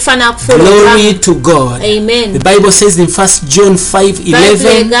okukyusa okufa n'akufuula Glory obulamu. to God. Amen. The Bible says in 1 John 5:11,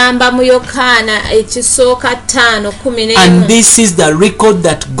 Bayibuli egamba mu Yokaana ekisooka 5:11. and this is the record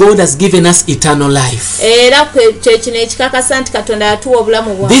that God has given us eternal life. Era kye kino ekikakasa nti Katonda yatuwa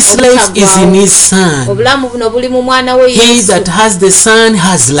obulamu bwa This life is in His Son. obulamu buno buli mu mwana we He Yesu. that has the Son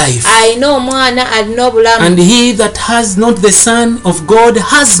has life. Alina omwana alina obulamu. And he that has not the Son of God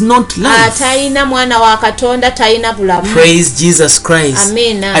has not life. Atalina mwana wa Katonda talina bulamu. Praise Jesus Christ.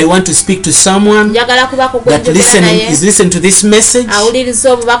 Amen. I want to speak to someone Njagala kubako that is listening to this message.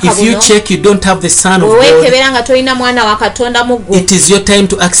 awuliriza obubaka If you buno. check you don't have the Son of God, Weekebera nga tolina mwana wa Katonda mu ggwe. it is your time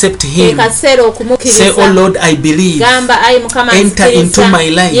to accept Him. Kaseera Say, okumukkiriza. oh Lord, I believe. Gamba ayi Mukama Enter into my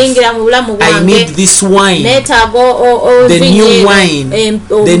life. yingira mu bulamu I bwange. need this wine, Neetaaga the new wine,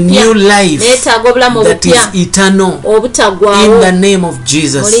 the new life neetaaga obulamu that is obupya eternal, in obutagwawo the name of mu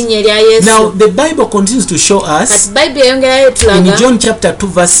Jesus. linnya erya Yesu. Now the Bible continues to show Kati us Bayibuli eyongerayo in etulaga John chapter 2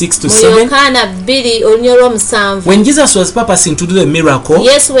 verse 6 to mu 7, Yokaana 2 olunya olw'omusanvu. when Jesus was purposing to do the miracle,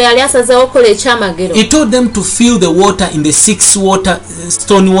 Yesu bwe yali asazeewo okukola ekyamagero, He told them to fill the water in the 6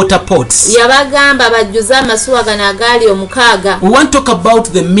 stone water pots. yabagamba bajjuze amasuwa gano agaali omukaaga. We want to talk about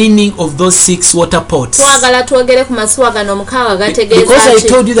the meaning of those 6 water pots, Twagala twogere ku masuwa gano omukaaga gategeeza because I ki.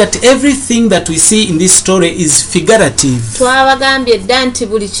 told you that everything that we see in this story is figurative. Twabagambye dda nti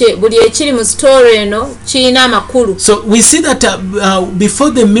buli ekiri mu story eno kirina amakulu. So we see that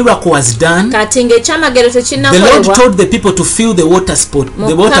before the miracle was done, Kati ng'ekyamagero the Lord tekinnakolebwa, told the people to fill the water pots with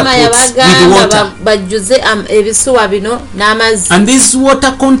Mukama yabagamba water. bajjuze ebisuwa bino n'amazzi. And these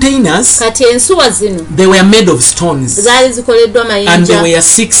water containers, Kati ensuwa zino they were made of stones, zaali zikoleddwa and they mayinja were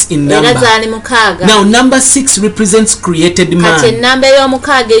 6 in era number. zaali mukaaga. Now number 6 represents created Kati man, ennamba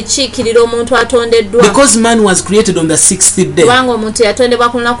ey'omukaaga ekiikirira omuntu atondeddwa, because man was created on the 6th day. kubanga omuntu yatondebwa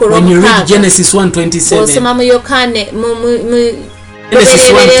ku lunaku When you read olw'omukaaga. Genesis 1:27, Osoma mu Yokaane Genesis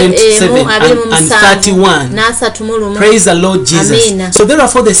 1:27 and 31. n'asatumurumu. Praise the Lord Jesus. Amina. So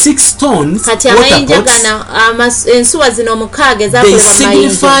therefore the 6 stones, Kati water amayinja pots, gano ensuwa zino omukaaga they ezaakolebwa mu mayinja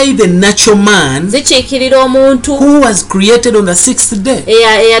signify the natural man zikiikirira omuntu who was created on the 6th day.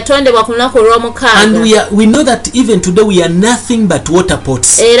 eyatondebwa ku lunaku And olw'omukaaga. we know that even today we are nothing but water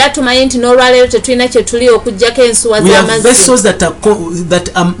pots. Era tumanyi nti n'olwaleero tetulina kye tuli okuggyako ensuwa We have z'amazzi. vessels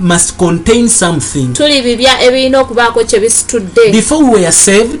that must contain something. Tuli bibya ebirina okubaako kye bisitudde. Before we were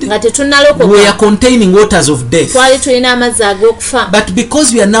saved, Nga we tetunnalokoka are containing waters of death. twali tulina amazzi ag'okufa. But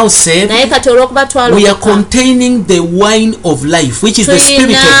because we are now saved, Naye kati olw'okuba we are twalokoka containing the wine of life, which is the Spirit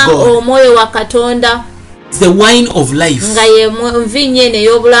tulina of God. omwoyo wa Katonda It's the wine of life. nga ye nvinnyo eno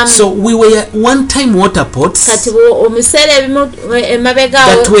ey'obulamu. So we were one time water pots Kati omuseera ebimu emabega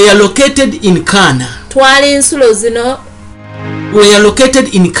that were located in Cana. twali nsulo zino We are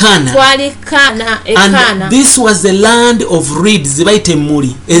located in Cana. twali Kaana. And this was the land of reeds, zibaite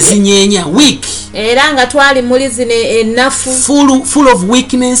muri, ezinyenya, weak. era nga twali muri zino ennafu full of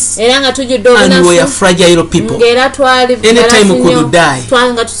weakness, era nga tujudde and we were obunafu fragile people. ng'era twali Anytime we could die.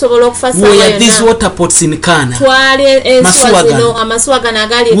 nga tusobola okufa We were saawa these yonna water pots in Kana. twali ensuwa Masuwa zino gano. amasuwa gano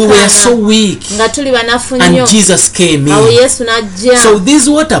agali We were Kaana, so weak, nga tuli banafu nnyo and Jesus came awo in. yesu n'ajja So these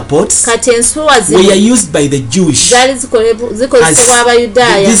water pots kati ensuwa were zino used by the Jewish. zaali zikozesebwa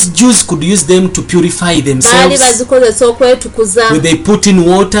abayudaaya These Jews could use them to purify baali themselves. bazikozesa okwetukuza When they put in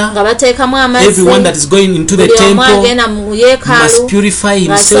water, nga bateekamu amazzi everyone that is going into the buli omu temple agenda mu must yeekaalu purify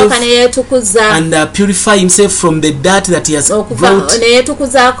himself ng'asooka ne yeetukuza and purify himself from the dirt that he has okuva brought. ne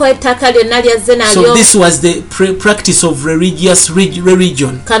yeetukuzaako ettaka lyonna lyazze So nalyo this was the practice of religious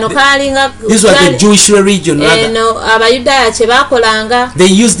religion. kano kaalinga This was the Jewish religion rather. eno abayudaaya kye baakolanga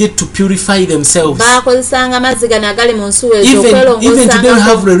They used it to purify themselves. baakozesanga amazzi gano agali mu nsuwa ezo Even today we okwelongoosangako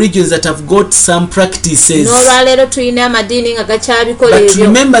have religions that have got some practices. n'olwaleero tulina amadiini nga gakyabikola But ebyo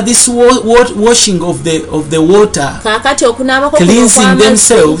remember this washing of the water, kaakati okunaabako cleansing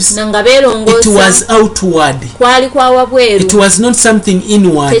themselves, nga it beerongoosa was outward. kwali kwa wabweru It was not something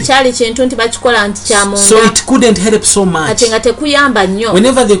inward. tekyali kintu nti bakikola nti kya So munda it couldn't help so much. kati nga tekuyamba nnyo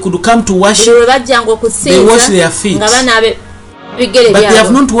Whenever they could come to buli worship, lwe bajjanga they okusinza wash their feet. nga banaabe bigere But they have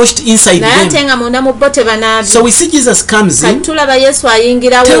byabo not washed inside naye ate them. nga munda mu bo tebanaabye So we see Jesus comes kati in, tulaba yesu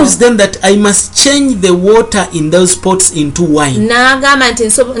ayingirawo tells them that I must change the water in those pots into wine. n'agamba nti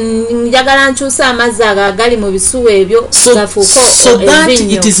njagala nkyusa amazzi ago agali mu bisuwa ebyo So gafuuke that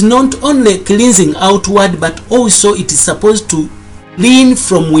evinyo it is not only cleansing outward, but also it is supposed to clean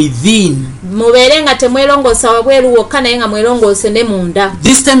from within. mubeere nga temwerongoosa wabweru wokka naye nga mwerongoose ne munda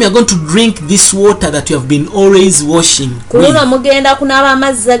This time you are going to drink this water that you have been always washing ku with, luno mugenda kunaaba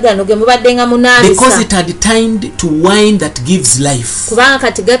amazzi gano ge mubadde nga because munaabisa it had turned to wine that gives life. kubanga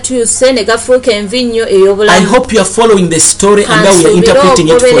kati gatuuse ne gafuuka envinnyo I ey'obulamu hope you are following the story and how we are interpreting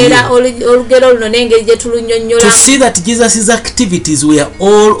it for okugoberera you. olugero luno n'engeri gye To tulunnyonnyolamu see that Jesus' activities were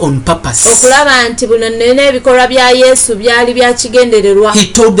all on purpose. okulaba nti buno n'ebikolwa bya yesu byali bya kigendererwa He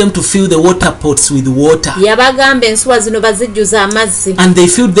told them to fill the water pots with water, yabagamba ensuwa zino bazijjuza amazzi and they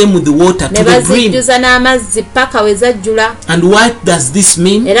filled them with the water ne to the brim. bazijjuza n'amazzi paka we zajjula And what does this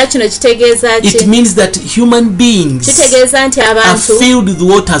mean? era kino kitegeeza It ki means that human beings kitegeeza nti are abantu filled with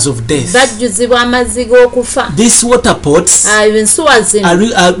waters of death. bajjuzibwa amazzi g'okufa These water pots ensuwa zino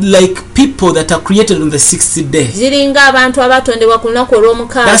are like people that are created on the 60th day. ziringa abantu abatondebwa ku lunaku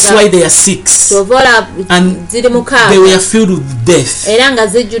olw'omukaaga That's why they are 6. tovola And ziri they mukaaga were filled with death era nga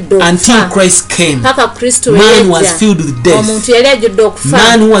zijjudde until okufa Christ came. paka kristo Man was weyajja filled with death. omuntu yali ajjudde okufa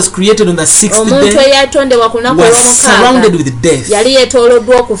Man who was created on the 6th omuntu day eyatondebwa ku lunaku was surrounded olw'omukaaga with death. yali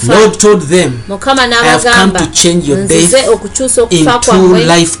yeetooloddwa okufa Lord told them, mukama I have come n'abagamba to change your nzize death okukyusa okufa into kwammwe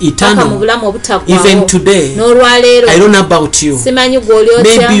life paka mu eternal. bulamu Even obutaggwaawo today, n'olwaleero I don't know about you. simanyi gw'oli Maybe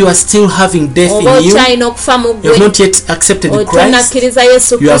otya you are still having death oba in you. okyalina okufa mu You ggwe have not yet accepted Christ. otonakkiriza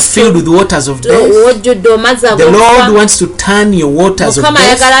yesu You are filled kristo with waters of death. wojjudde amazzi The Lord ag'okufa wants to turn your waters of mukama death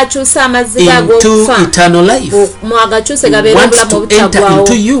ayagala akyuse amazzi into ag'okufa eternal life, agakyuse gabeere wants obulamu to enter obutaggwaawo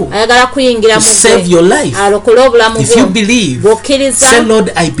into you, ayagala kuyingira to mu save ggwe your life. alokole obulamu If you bwo believe, bw'okkiriza say,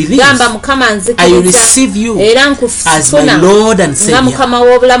 Lord, I believe. gamba mukama I nzikiriza receive you era as my nkufuna Lord and nga Savior. mukama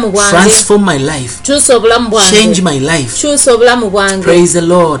w'obulamu bwange Transform my life. kyusa obulamu Change bwange my life. kyusa obulamu bwange Praise the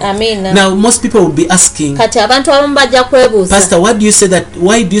Lord. Amina. Now, most people will be asking, kati abantu abamu bajja kwebuuza Pastor, why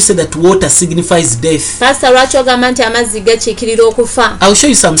do you say that water signifies death? pasita lwaki ogamba nti amazzi gakiikirira okufa I'll show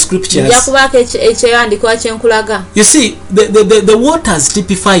you some scriptures. nja kubaako ekyewandiikibwa kyenkulaga You see, the waters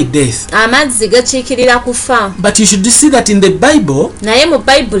typify death. amazzi gakiikirira kufa But you should see that in the Bible, naye mu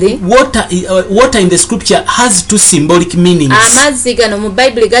bayibuli water in the scripture has two symbolic meanings. amazzi gano mu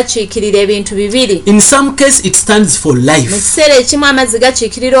bayibuli gakiikirira ebintu bibiri In some case, it stands for mu life, kiseera ekimu amazzi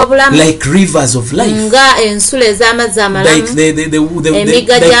gakiikirira obulamu like rivers of life. nga ensula ez'amazzi amalamu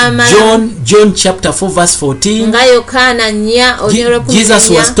Emigga gy'amalamu. John chapter 4 verse 14. nga yokaana 4 Jesus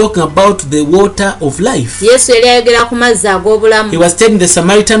was talking about the water of life. yesu yali ayogera ku mazzi He ag'obulamu was telling the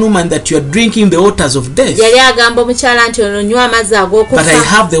Samaritan woman that you are drinking the waters of death, yali agamba omukyala nti ono nywa amazzi but I ag'okufa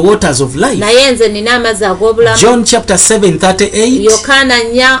have the waters of life. naye nze nina amazzi ag'obulamu John chapter 7:38. yokaana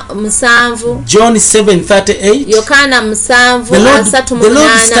 4:7 John 7:38. yokaana 7 The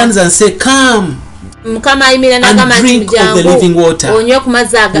Lord stands and say, "Come, Mukama ayimira and n'agamba nti drink of the living water. onywe ku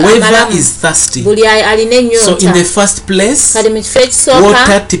mazzi Whoever amalamu is thirsty. buli alina So in the ennyota first place, kati mu kifo ekisooka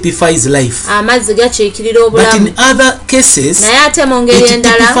water typifies life. amazzi gakiikirira But obulamu in other cases, naye ate mu ngeri it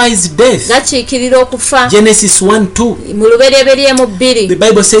endala typifies death. gakiikirira okufa Genesis 1:2. mu lubereberye mu The 2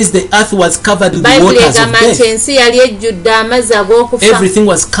 Bible says the earth was covered with the bayibuli waters of egamba nti death. ensi yali ejjudde amazzi ag'okufa Everything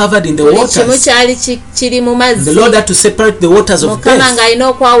was covered in the buli kimu waters. kyali kiri mu mazzi The Lord had to separate the waters of mukama death ng'alina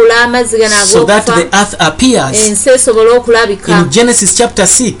okwawula amazzi gano so that ag'okufa the earth appears. ensi esobole okulabika In Genesis chapter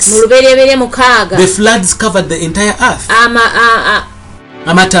mu 6, lubereberye 6 the floods covered the entire earth.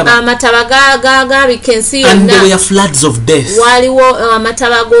 amataba gaabika ensi And there were yonna floods of death. waliwo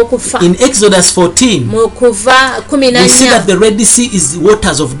amataba g'okufa In Exodus 14, mu kuva we see 14 that the Red Sea is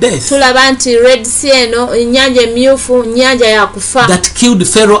waters of death tulaba nti red sea eno ennyanja emyufu nnyanja yakufa that killed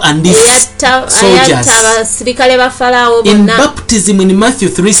Pharaoh and his ayatta soldiers. abasirikale ba falaawo In bonna baptism in Matthew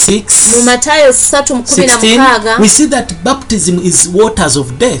mu 3:16, matayo 3:16 we see that baptism is waters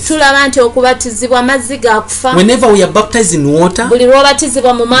of death. tulaba nti okubatizibwa amazzi gakufa Whenever we are baptized in water, buli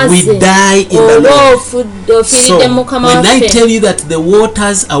lw'obatizibwa mu we mazzi die in the oba Lord. ofiiridde mu mukama When I waffe tell you that the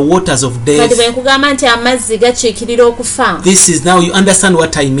waters are waters of kati death, bwe nkugamba nti amazzi gakiikirira okufa this is now you understand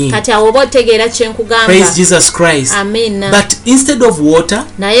what I mean. kati awo oba otegeera kye nkugamba Praise Jesus Christ. amina But instead of water,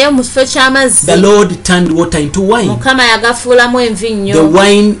 naye mu kifo ky'amazzi the Lord turned water into wine. mukama yagafuulamu The envinnyo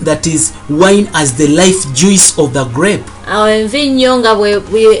wine that is wine as the life juice of the grape. awo envinnyo nga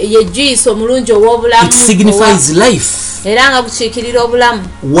ye juice omulungi ow'obulamu It signifies life. era nga gukiikirira obulamu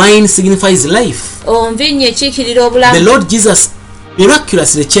Wine signifies life. onvinnyo ekiikirira The obulamu Lord Jesus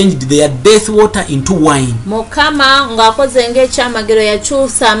miraculously changed their death water into wine. mukama ng'akoze ng'ekyamagero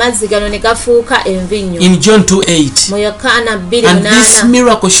yakyusa amazzi gano ne gafuuka envinnyo In John 2:8. mu yokaana And this 2:8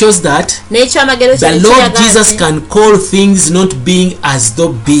 miracle shows that n'ekyamagero the kino Lord kiraga Jesus nti can call things not being as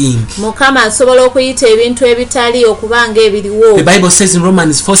though being. mukama asobola okuyita ebintu ebitali okuba ng'ebiriwo The Bible says in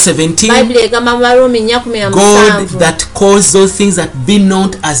Romans 4:17, bayibuli egamba mu Baruumi 4:17 God that calls those things that be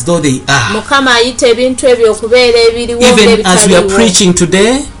not as though they are. mukama ayita ebintu ebyo okubeera ebiriwo Even as we are ng'ebitaliwo preaching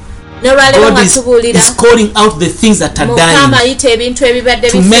today, n'olwaleero God nga is tubuulira calling out the things that are mukama dying ayita ebintu ebibadde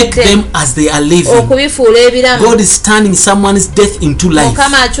to make bifudde them as they are living. okubifuula ebiramu God is turning someone's death into life.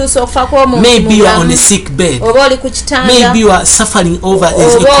 mukama akyusa okufa kw'omuntu Maybe you are on mulamu a sick bed. oba oli ku kitanda Maybe you are suffering over a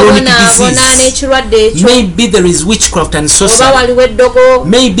oba chronic obonaabona disease. n'ekirwadde ekyo Maybe there is witchcraft and oba sorcery. waliwo eddogo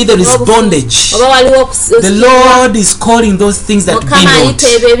Maybe there is bondage. oba waliwo The Lord is calling those things that be mukama not ayita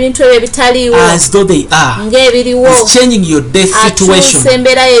ebyo ebintu ebyo ebitaliiwo as though they are. ng'ebiriwo He's changing your death situation akyusa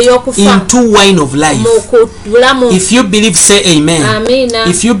embeera ye ey'okufa into wine of life. mu bulamu If you believe, say amen. amiina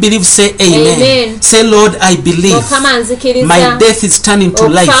If you believe, say amen. Amen. Say, Lord, I believe. mukama nzikiriza My death is turning to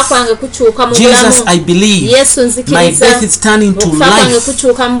okufa life. kwange kukyuka mu Jesus, bulamu I believe. yesu My nzikiriza death is turning to okufa kwange life.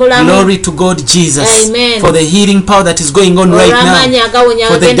 kukyuka mu bulamu Glory to God, Jesus, Amen. for the healing power that is going on right olw'amaanyi now, agawonya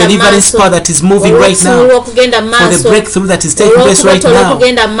for the agenda deliverance maaso power that is moving right now, olw'okusuulwa okugenda mu for the maaso breakthrough that is taking place right olw'okubotola now.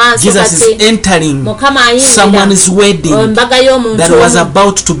 okugenda mu maaso Jesus is kati entering mukama ayingira someone's wedding embaga y'omuntu that was omu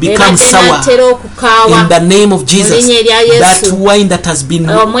about to become ebadde sour. n'atera okukaawa In the name of Jesus, linnya erya Yesu. that wine that has been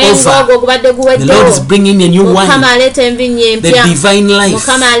omwenge ogwo over, ogubadde the Lord is guweddewo bringing a new mukama wine, aleeta envinnyo the empya divine life.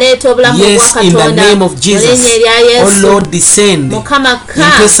 mukama aleeta obulamu Yes, in the obwakatonda name of mu Jesus. linnya erya Oh yesu Lord, descend mukama into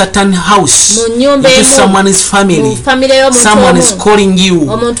a ka certain house, mu nnyumba into emu someone's mu family. famire y'omuntu Someone is omu calling you.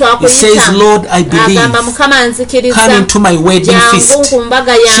 omuntu He says, akuyita Lord, I believe. agamba mukama nzikiriza Come into my wedding jangu feast. ku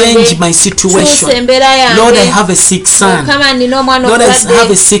mbaga Change yange my kyusa situation. embeera Lord, I yange have a sick son. mukama nina omwana Lord, I have a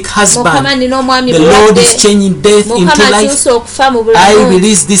omulwadde sick mukama husband. nina omwami The Lord mulwadde is changing death into mukama life. kyusa okufa mu I bulamu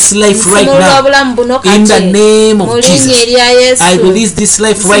release this life right nsimulula now. obulamu buno In the kati name mu of linnya Jesus. erya yesu I release this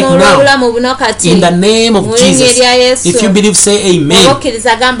life right nsimulula now. obulamu buno kati In the name of mu linnya Jesus. erya yesu If you believe, say amen.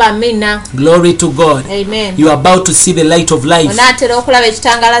 okkiriza gamba amina Glory to God. amen You are about to see the light of life. onaatera okulaba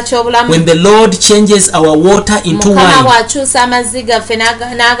ekitangaala ky'obulamu When the Lord changes our water into mukama wine, bw'akyusa amazzi gaffe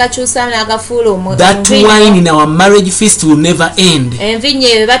n'agakyusa n'agafuula that wine in our marriage feast will never end. envinnyo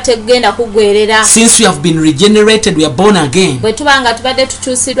eyo eba tegenda kuggwerera Since we have been regenerated, we are born again. bwe tuba nga tubadde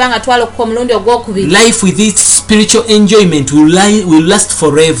tukyusiddwa nga twalokoka omulundi ogwokubiri Life with its spiritual enjoyment will last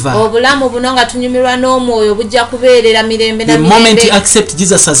forever. obulamu buno nga tunyumirwa n'omwoyo bujja kubeerera mirembe na The moment you mirembe accept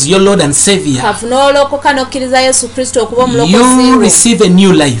Jesus as your Lord and Savior, kafu n'olokoka n'okkiriza yesu kristo okuba you omulokozi wo receive a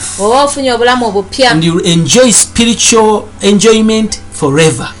new life oba ofunye obulamu obupya and you enjoy spiritual enjoyment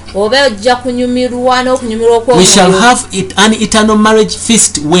forever. oba ojja kunyumirwa n'okunyumirwa We shall okw'omwoyo. have an eternal marriage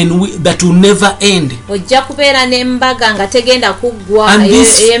feast that will never end. Ojja kubeera n'embaga nga tegenda kuggwa And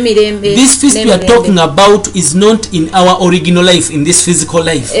ey'emirembe. this feast we are talking about is not in our original life, in this physical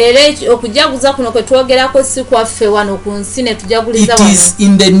life. Era okujaguza kuno kwe twogerako si kwaffe wano ku nsi ne tujaguliza It wano. is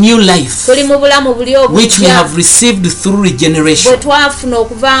in the new life Tuli mu bulamu buli which we obujja have received through regeneration. bwe twafuna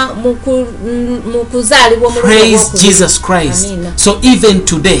okuva mu kuzaalibwa omulundi Praise ogwokubiri. Jesus Christ. Amina. So even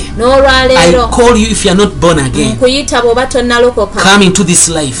today, I N'olwaleero call you, if you are not born again, nkuyita bw'oba tonnalokoka come into this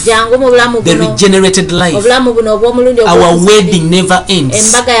life, jangu mu bulamu the buno regenerated life. obulamu buno obw'omulundi Our ogwokubiri. wedding never ends.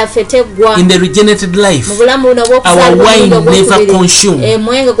 Embaga yaffe teggwa In the regenerated life, mu bulamu buno our obw'okuzaalibwa wine omulundi never ogwokubiri. consumed.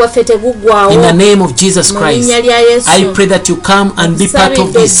 Omwenge gwaffe teguggwaawo. In the name of Jesus Mu Christ, linnya lya Yesu. I pray that you come and be part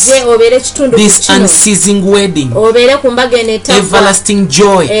of this, Nsabidde obeere ekitundu ku this kino. unceasing wedding, Obeere ku mbaga eno etagwa. everlasting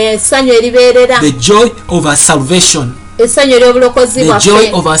joy, Essanyu eribeerera. the joy of our salvation, Essanyu ery'obulokozi the bwaffe. joy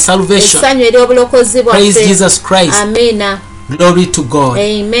of our salvation. Essanyu ery'obulokozi Praise bwaffe. Jesus Christ. Amiina. Glory to God.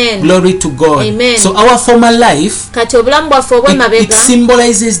 Amen. Glory to God. Amen. So our former life, Kati obulamu bwaffe it obw'emabega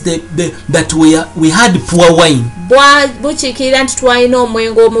symbolizes that we had poor wine, bukiikirira nti twalina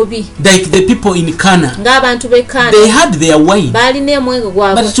omwenge omubi. like the people in Cana. Ng'abantu b'e Kaana They had their wine, baalina omwenge but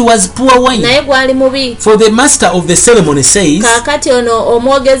gwabwe it was poor wine. naye gwali mubi. For the master of the ceremony says, Kaakati ono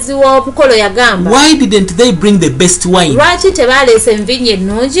omwogezi w'obukolo yagamba, why didn't they bring the best wine lwaki tebaleese envinnyo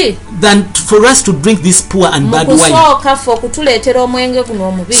ennungi than for us to drink this poor and mu bad wine? kusooka ffe okutuleetera omwenge guno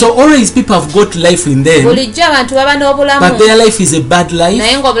omubi. So always people have got life in them, Bulijjo abantu baba n'obulamu but their life is a bad life,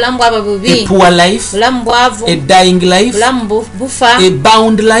 naye ng'obulamu bwabwe a bubi. poor life, Bulamu bwavu, a dying life, bulamu bufa, a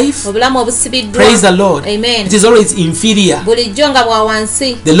bound life. obulamu obusibiddwa. Praise the Lord. Amen. It is always inferior. Bulijjo nga bwa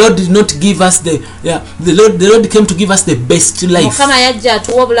wansi. The Lord did not give us the Lord came to give us the best life, Mukama yajja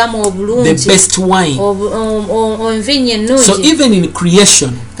atuwa obulamu the obulungi, best wine. envinnyo So ennungi. even in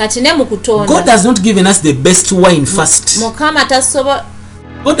creation, Kati ne mu God kutonda has not given us the best wine first. Mukama tasobola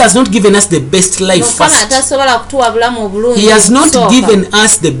God has not given us the best life Mukama first. tasobola kutuwa bulamu obulungi. He has not okusooka. given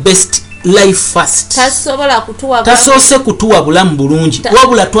us the best life first. Tasobola kutuwa bulamu. Tasoose kutuwa bulamu bulungi,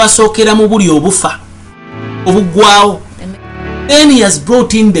 wabula twasookera mu buli obufa obugwawo. Then he has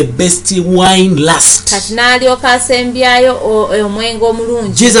brought in the best wine last. Kati n'alyoka asembyayo omwenge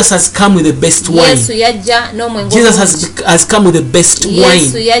omulungi. Jesus has come with the best wine. Yesu yajja n'omwenge Jesus omulungi. has come with the best Yesu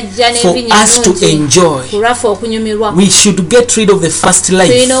wine yajja for n'envinnyo us to ennungi enjoy. kulwaffe okunyumirwa. We should get rid of the first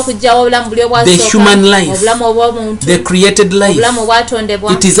life, Tulina okugyawo obulamu buli the human obwasooka, life, obulamu obw'omuntu, the created life. obulamu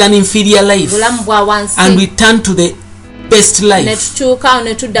obwatondebwa, It is an inferior life, obulamu bwa wansi. and we turn to the best ne life, tukyuka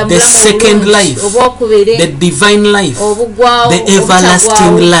ne tudda mu the bulamu second obulungi, life, obwokubiri, the divine life, obugwawo, the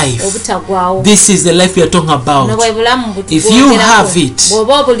everlasting life. obutagwawo. This is the life we are talking No about. bwe bulamu If you have it,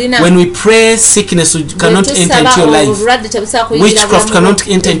 bw'oba obulina, when we pray, sickness cannot bwe enter tusaba into your life, obulwadde tebusobola kuyingira witchcraft bulamu cannot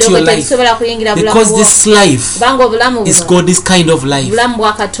bwo, enter into eddogo your life, tebusobola kuyingira bulamu because bwo. this life Kubanga obulamu is buno God's kind of life. bulamu bwa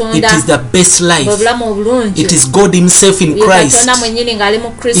It Katonda, is the best bwe life. bulamu obulungi. It is God himself in Ye Christ. Katonda mwennyini ng'ali mu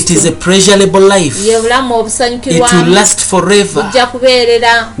It is Kristo. a pleasurable life. Ye bulamu It will obusanyukirwamu, last forever. bujja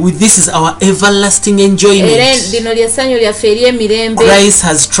kubeerera. This is our everlasting Era enjoyment. lino ly'essanyu lyaffe ery'emirembe. Christ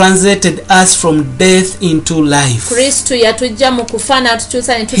has translated us from death into life. Kristo yatujja mu kufa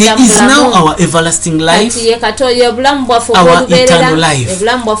n'atukyusa ne He tudda mu is now bulamu. our everlasting life. Kati ye Katonda ye bulamu bwaffe Our obw'olubeerera, eternal life.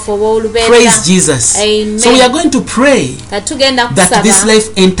 obulamu bwaffe obw'olubeerera. Praise Jesus. Amen. So we are going to pray Kati tugenda that this kusaba life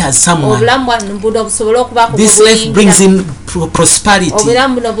enters someone. obulamu buno busobole okubaako This life brings in prosperity.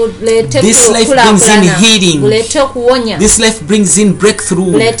 obulamu buno buleete This life brings in okukulaakulana, healing. buleete okuwonya, This life brings in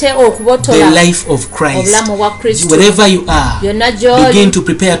breakthrough. buleete The okubotola life of Christ. obulamu bwa Kristo. Wherever you are, Yonna gy'oli, begin to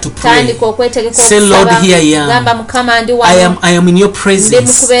prepare to pray. tandika okwetegeka Say, Lord, okusaba. here I am. Gamba Mukama ndi I wano, am in your ndi mu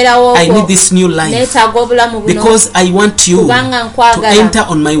presence. kubeerawo I okwo, need this new life neetaaga obulamu buno because I want you kubanga to nkwagala enter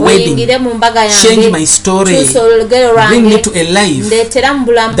on my wedding, oyingire mu mbaga change yange, my story, kyusa olugero bring me lwange, to a life ndeetera mu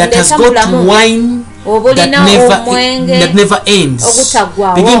bulamu, that has ndeeta mu got bulamu wine obulina that omwenge never ends.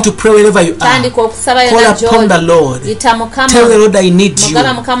 ogutaggwaawo. Begin to pray wherever you are. Tandika okusaba Call yonna upon the gy'oli. Lord. Yita Mukama. Tell the Lord I need you.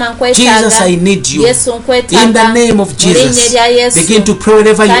 Mugamba Mukama Jesus, nkwetaaga. I need you. Yesu nkwetaaga. In the name of Mu linnya Jesus, erya Yesu. begin to pray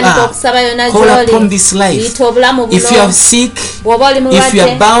wherever you Tandika are. okusaba yonna Call gy'oli. upon this life. Yita obulamu buno. If you are sick, bw'oba oli if you are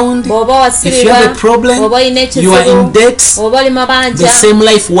mulwadde, bound, bw'oba if you wasiribwa, have a problem, bw'oba olina you are in ekizibu, debt, bw'oba oli mabanja, the same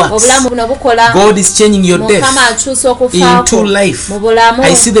life works. obulamu buno bukola. God is changing your death Mukama akyusa okufaako into life. mu bulamu.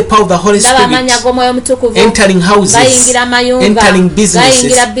 I see the power of the Holy Ndaba amanya Spirit g'omwoyo omutukuvu entering houses, gayingira mayumba, entering businesses,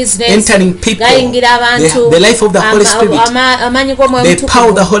 gayingira business, entering people. gayingira abantu. The life of the Holy Spirit, Amaanyi g'omwoyo the power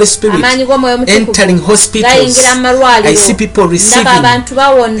of the omutukuvu, Holy Spirit amaanyi g'omwoyo omutukuvu entering hospitals. gayingira mu malwaliro. I see people receiving Ndaba abantu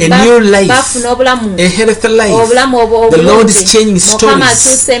a new life, bafuna obulamu, a healthy life. obulamu The Lord obulungi. is changing Mukama stories.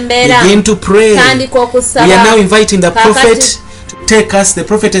 akyusa embeera. Begin to pray. Tandika okusaba. We are now inviting the Kaakati prophet to take us, the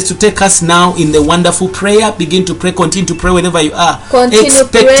prophetess to take us now in the wonderful prayer. Begin to pray, continue to pray wherever you are.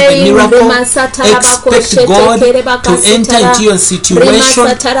 Expect the miracle, expect God to enter into your situation.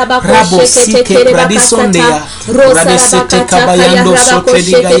 Rabo sike radisondea, radesete kabayando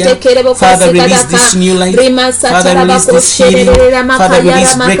sotredigaya. Father, release this new life. Father, release this healing. Father,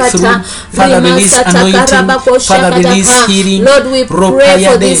 release breakthrough. Father, release anointing. Father, release healing. Lord, we pray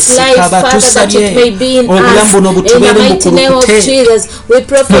for this life, Father, that it may be in us. In the mighty name of Jesus, we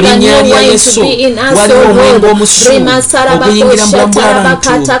pray for the new wine to be in us, O Lord. Rima sarabako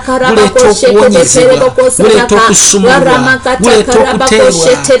shatarabakata karabako shekete sereboko sataka waramakata karabako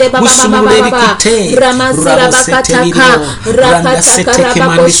shetere babababababa Rama sarabakataka rakata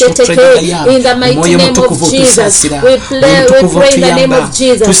karabako sheteke. In the mighty name of Jesus, we pray in the name of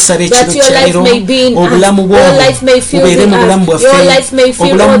Jesus that your life may be in us, your life may fill in us, your life may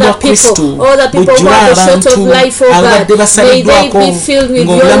fill all the people who are short of life, oh God. May they be filled with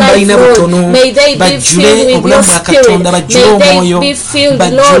your life, Lord. May they be filled with your spirit. May they be filled,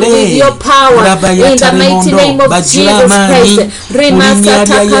 Lord, with your power. In the mighty name of Jesus Christ. Release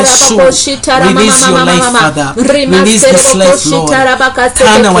your life, Father. Release this life, Lord.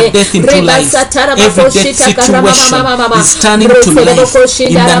 Turn our death into life. Every death situation is turning to life.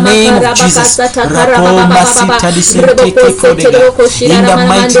 In the name of Jesus. In the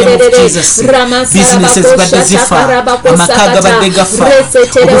mighty name of Jesus. Businesses badazifa, amakaga badegafa,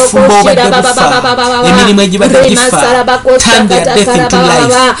 obufumbo badegufa, emirimu egibadagifa. Turn their death into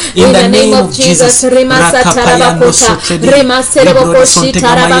life. In the name of Jesus. Rakapayando sotredi, libro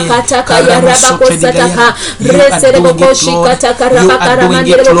sontegamaye, karamo sotredigaya. You are doing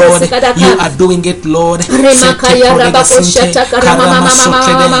it, Lord. You are doing it, Lord.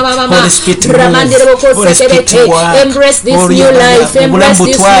 Holy Spirit, Holy Spirit, embrace this new life, embrace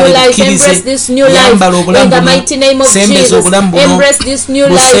this new life, embrace this new life. In the mighty name of Jesus, embrace this new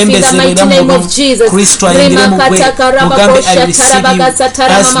life. In the mighty name of Jesus, Rimakata Karabako Shatarabaka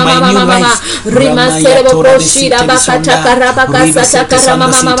Sataramama, Rimaserebo Koshira Bakata Karabaka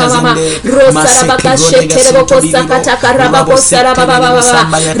Sataramama, Rosarabaka Sheterebo Sakata Karabako Sarababa,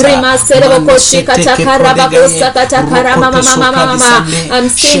 Rimaserebo Koshikata Karabako Sakata Karamama. I'm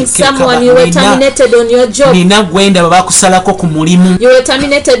seeing someone, you were terminated on your job. You were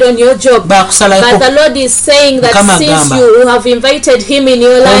terminated on your job. But the Lord is saying that since you have invited him in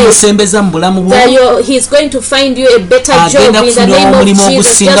your life, that he's going to find you a better job in the name of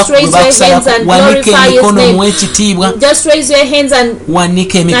Jesus. Just raise your hands and glorify his name. Just raise your hands and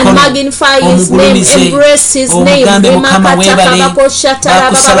magnify his name. Embrace his name.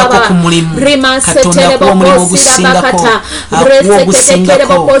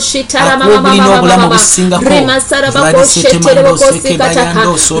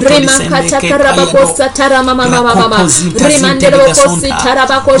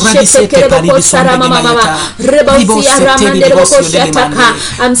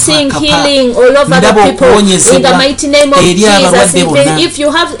 I'm seeing healing all over the people in the mighty name of Jesus. If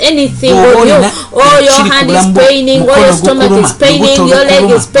you have anything on you, or your hand is paining, or your stomach is paining, your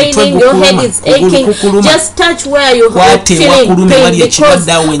leg is paining, your head is aching, just touch where you are feeling pain, because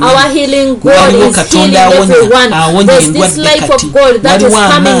our healing God is healing everyone. There's this life of God that is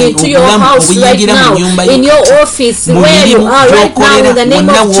coming into your house right now, in your office, where you are right now. In the name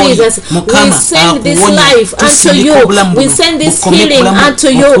of Jesus, we send this life unto you. We send this healing unto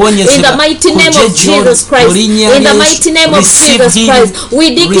you. In the mighty name of Jesus Christ. In the mighty name of Jesus Christ,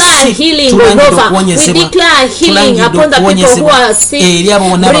 we declare healing over. We declare healing upon the people who are sick.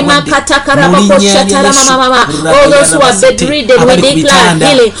 All those who are bedridden, we declare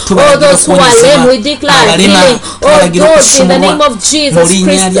healing. All those who are lame, we declare healing. All those in the name of Jesus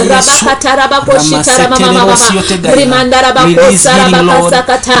Christ. We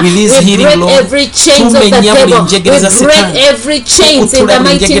break every chains of the devil. We break every chains in the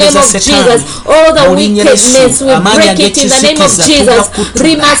mighty name of Jesus. All the wickedness, we break it in the name of Jesus.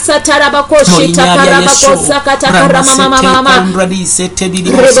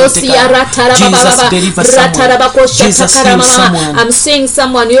 I'm seeing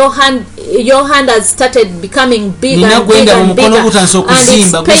someone, your hand has started becoming bigger and bigger and bigger, and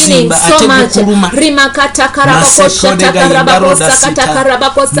it's paining so much.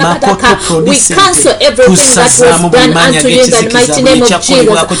 We cancel everything that was done unto you in the mighty name of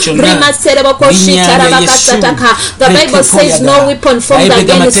Jesus. The Bible says no weapon formed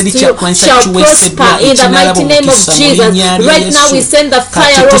against you shall prosper in the mighty name of Jesus. Right now we send the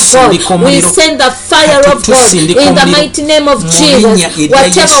fire of God. We send the fire of God in the mighty name of Jesus.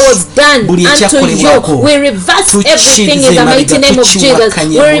 Whatever was done done unto you. We reverse everything in the mighty name of Jesus.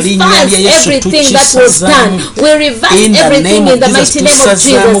 We reverse everything that was done. We reverse everything in the mighty name of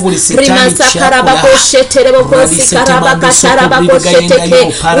Jesus. We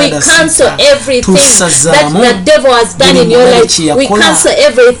cancel everything that the devil has done in your life. We cancel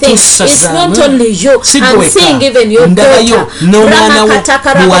everything. It's not only you. I'm seeing even your daughter.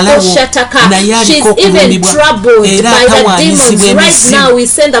 She's even troubled by the demons. Right now we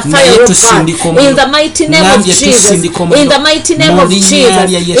send the fire of God in the mighty name of Jesus. In the mighty name of Jesus.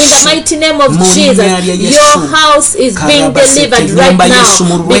 In the mighty name of Jesus. Your house is being delivered right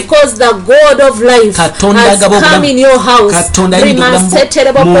now because the God of life has come in your house.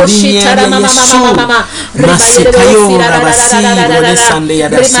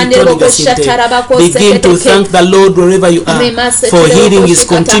 Begin to thank the Lord wherever you are, for healing is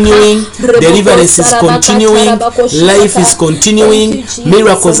continuing, deliverance is continuing, life is continuing,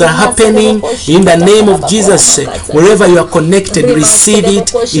 miracles are happening in the name of Jesus. Wherever you are connected, receive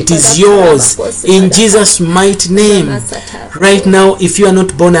it. It is yours in Jesus' mighty name. Right now, if you are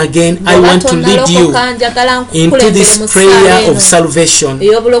not born again, I want to lead you into this prayer of salvation.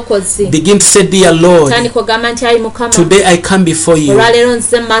 Begin to say, dear Lord, today I come before you.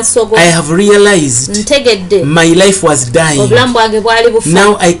 I have realized my life was dying.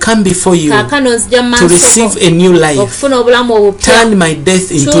 Now I come before you to receive a new life. Turn my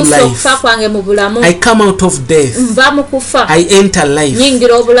death into life. I come out of death. I enter life.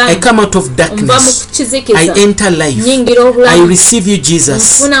 I come out of darkness. I enter life. I receive you,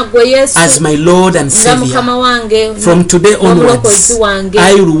 Jesus, as my Lord and Savior. From today onwards,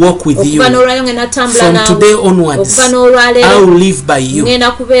 I will walk with you. From today onwards, I will live by you.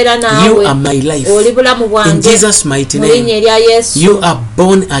 You are my life. In Jesus' mighty name, you are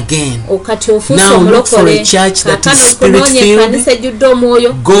born again. Now look for a church that is spirit-filled.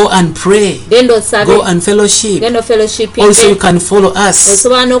 Go and pray. Go and fellowship. Also, you can follow us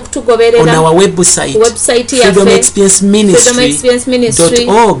on our website,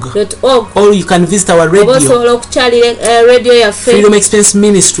 freedomexperienceministry.org, or you can visit our radio, Freedom Experience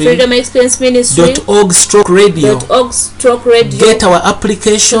Ministry.org/radio. Get our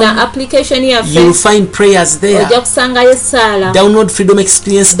application. You will find prayers there. Download Freedom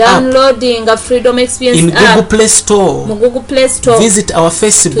Experience app in Google Play Store. Visit our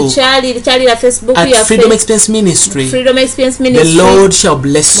Facebook at Freedom Experience Ministry. The Lord shall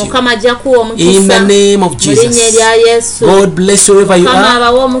bless you in the name of Jesus. God bless you wherever you are.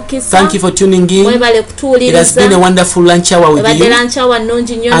 Thank you for tuning in. It has been a wonderful lunch hour with you,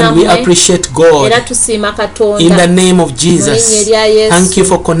 and we appreciate God in the name of Jesus. Thank you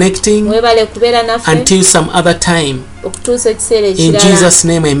for connecting. Until some other time, in Jesus'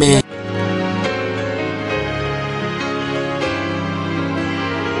 name, amen.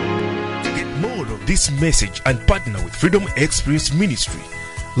 To get more of this message and partner with Freedom Experience Ministry,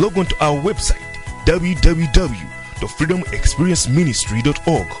 log on to our website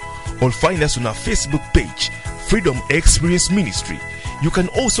www.freedomexperienceministry.org, or find us on our Facebook page, Freedom Experience Ministry. You can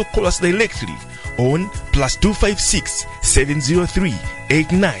also call us directly on +256 703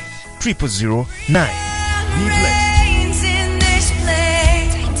 89 0009. Be blessed.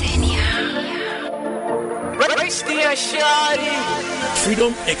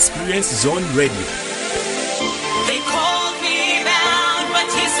 Freedom Experience Zone Radio. They call me bound,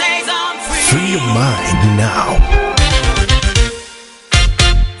 but he says I'm free. Free your mind now.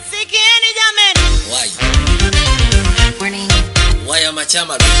 Why? Morning. Why am I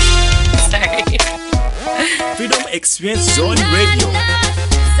Sorry. Freedom Experience Zone Radio.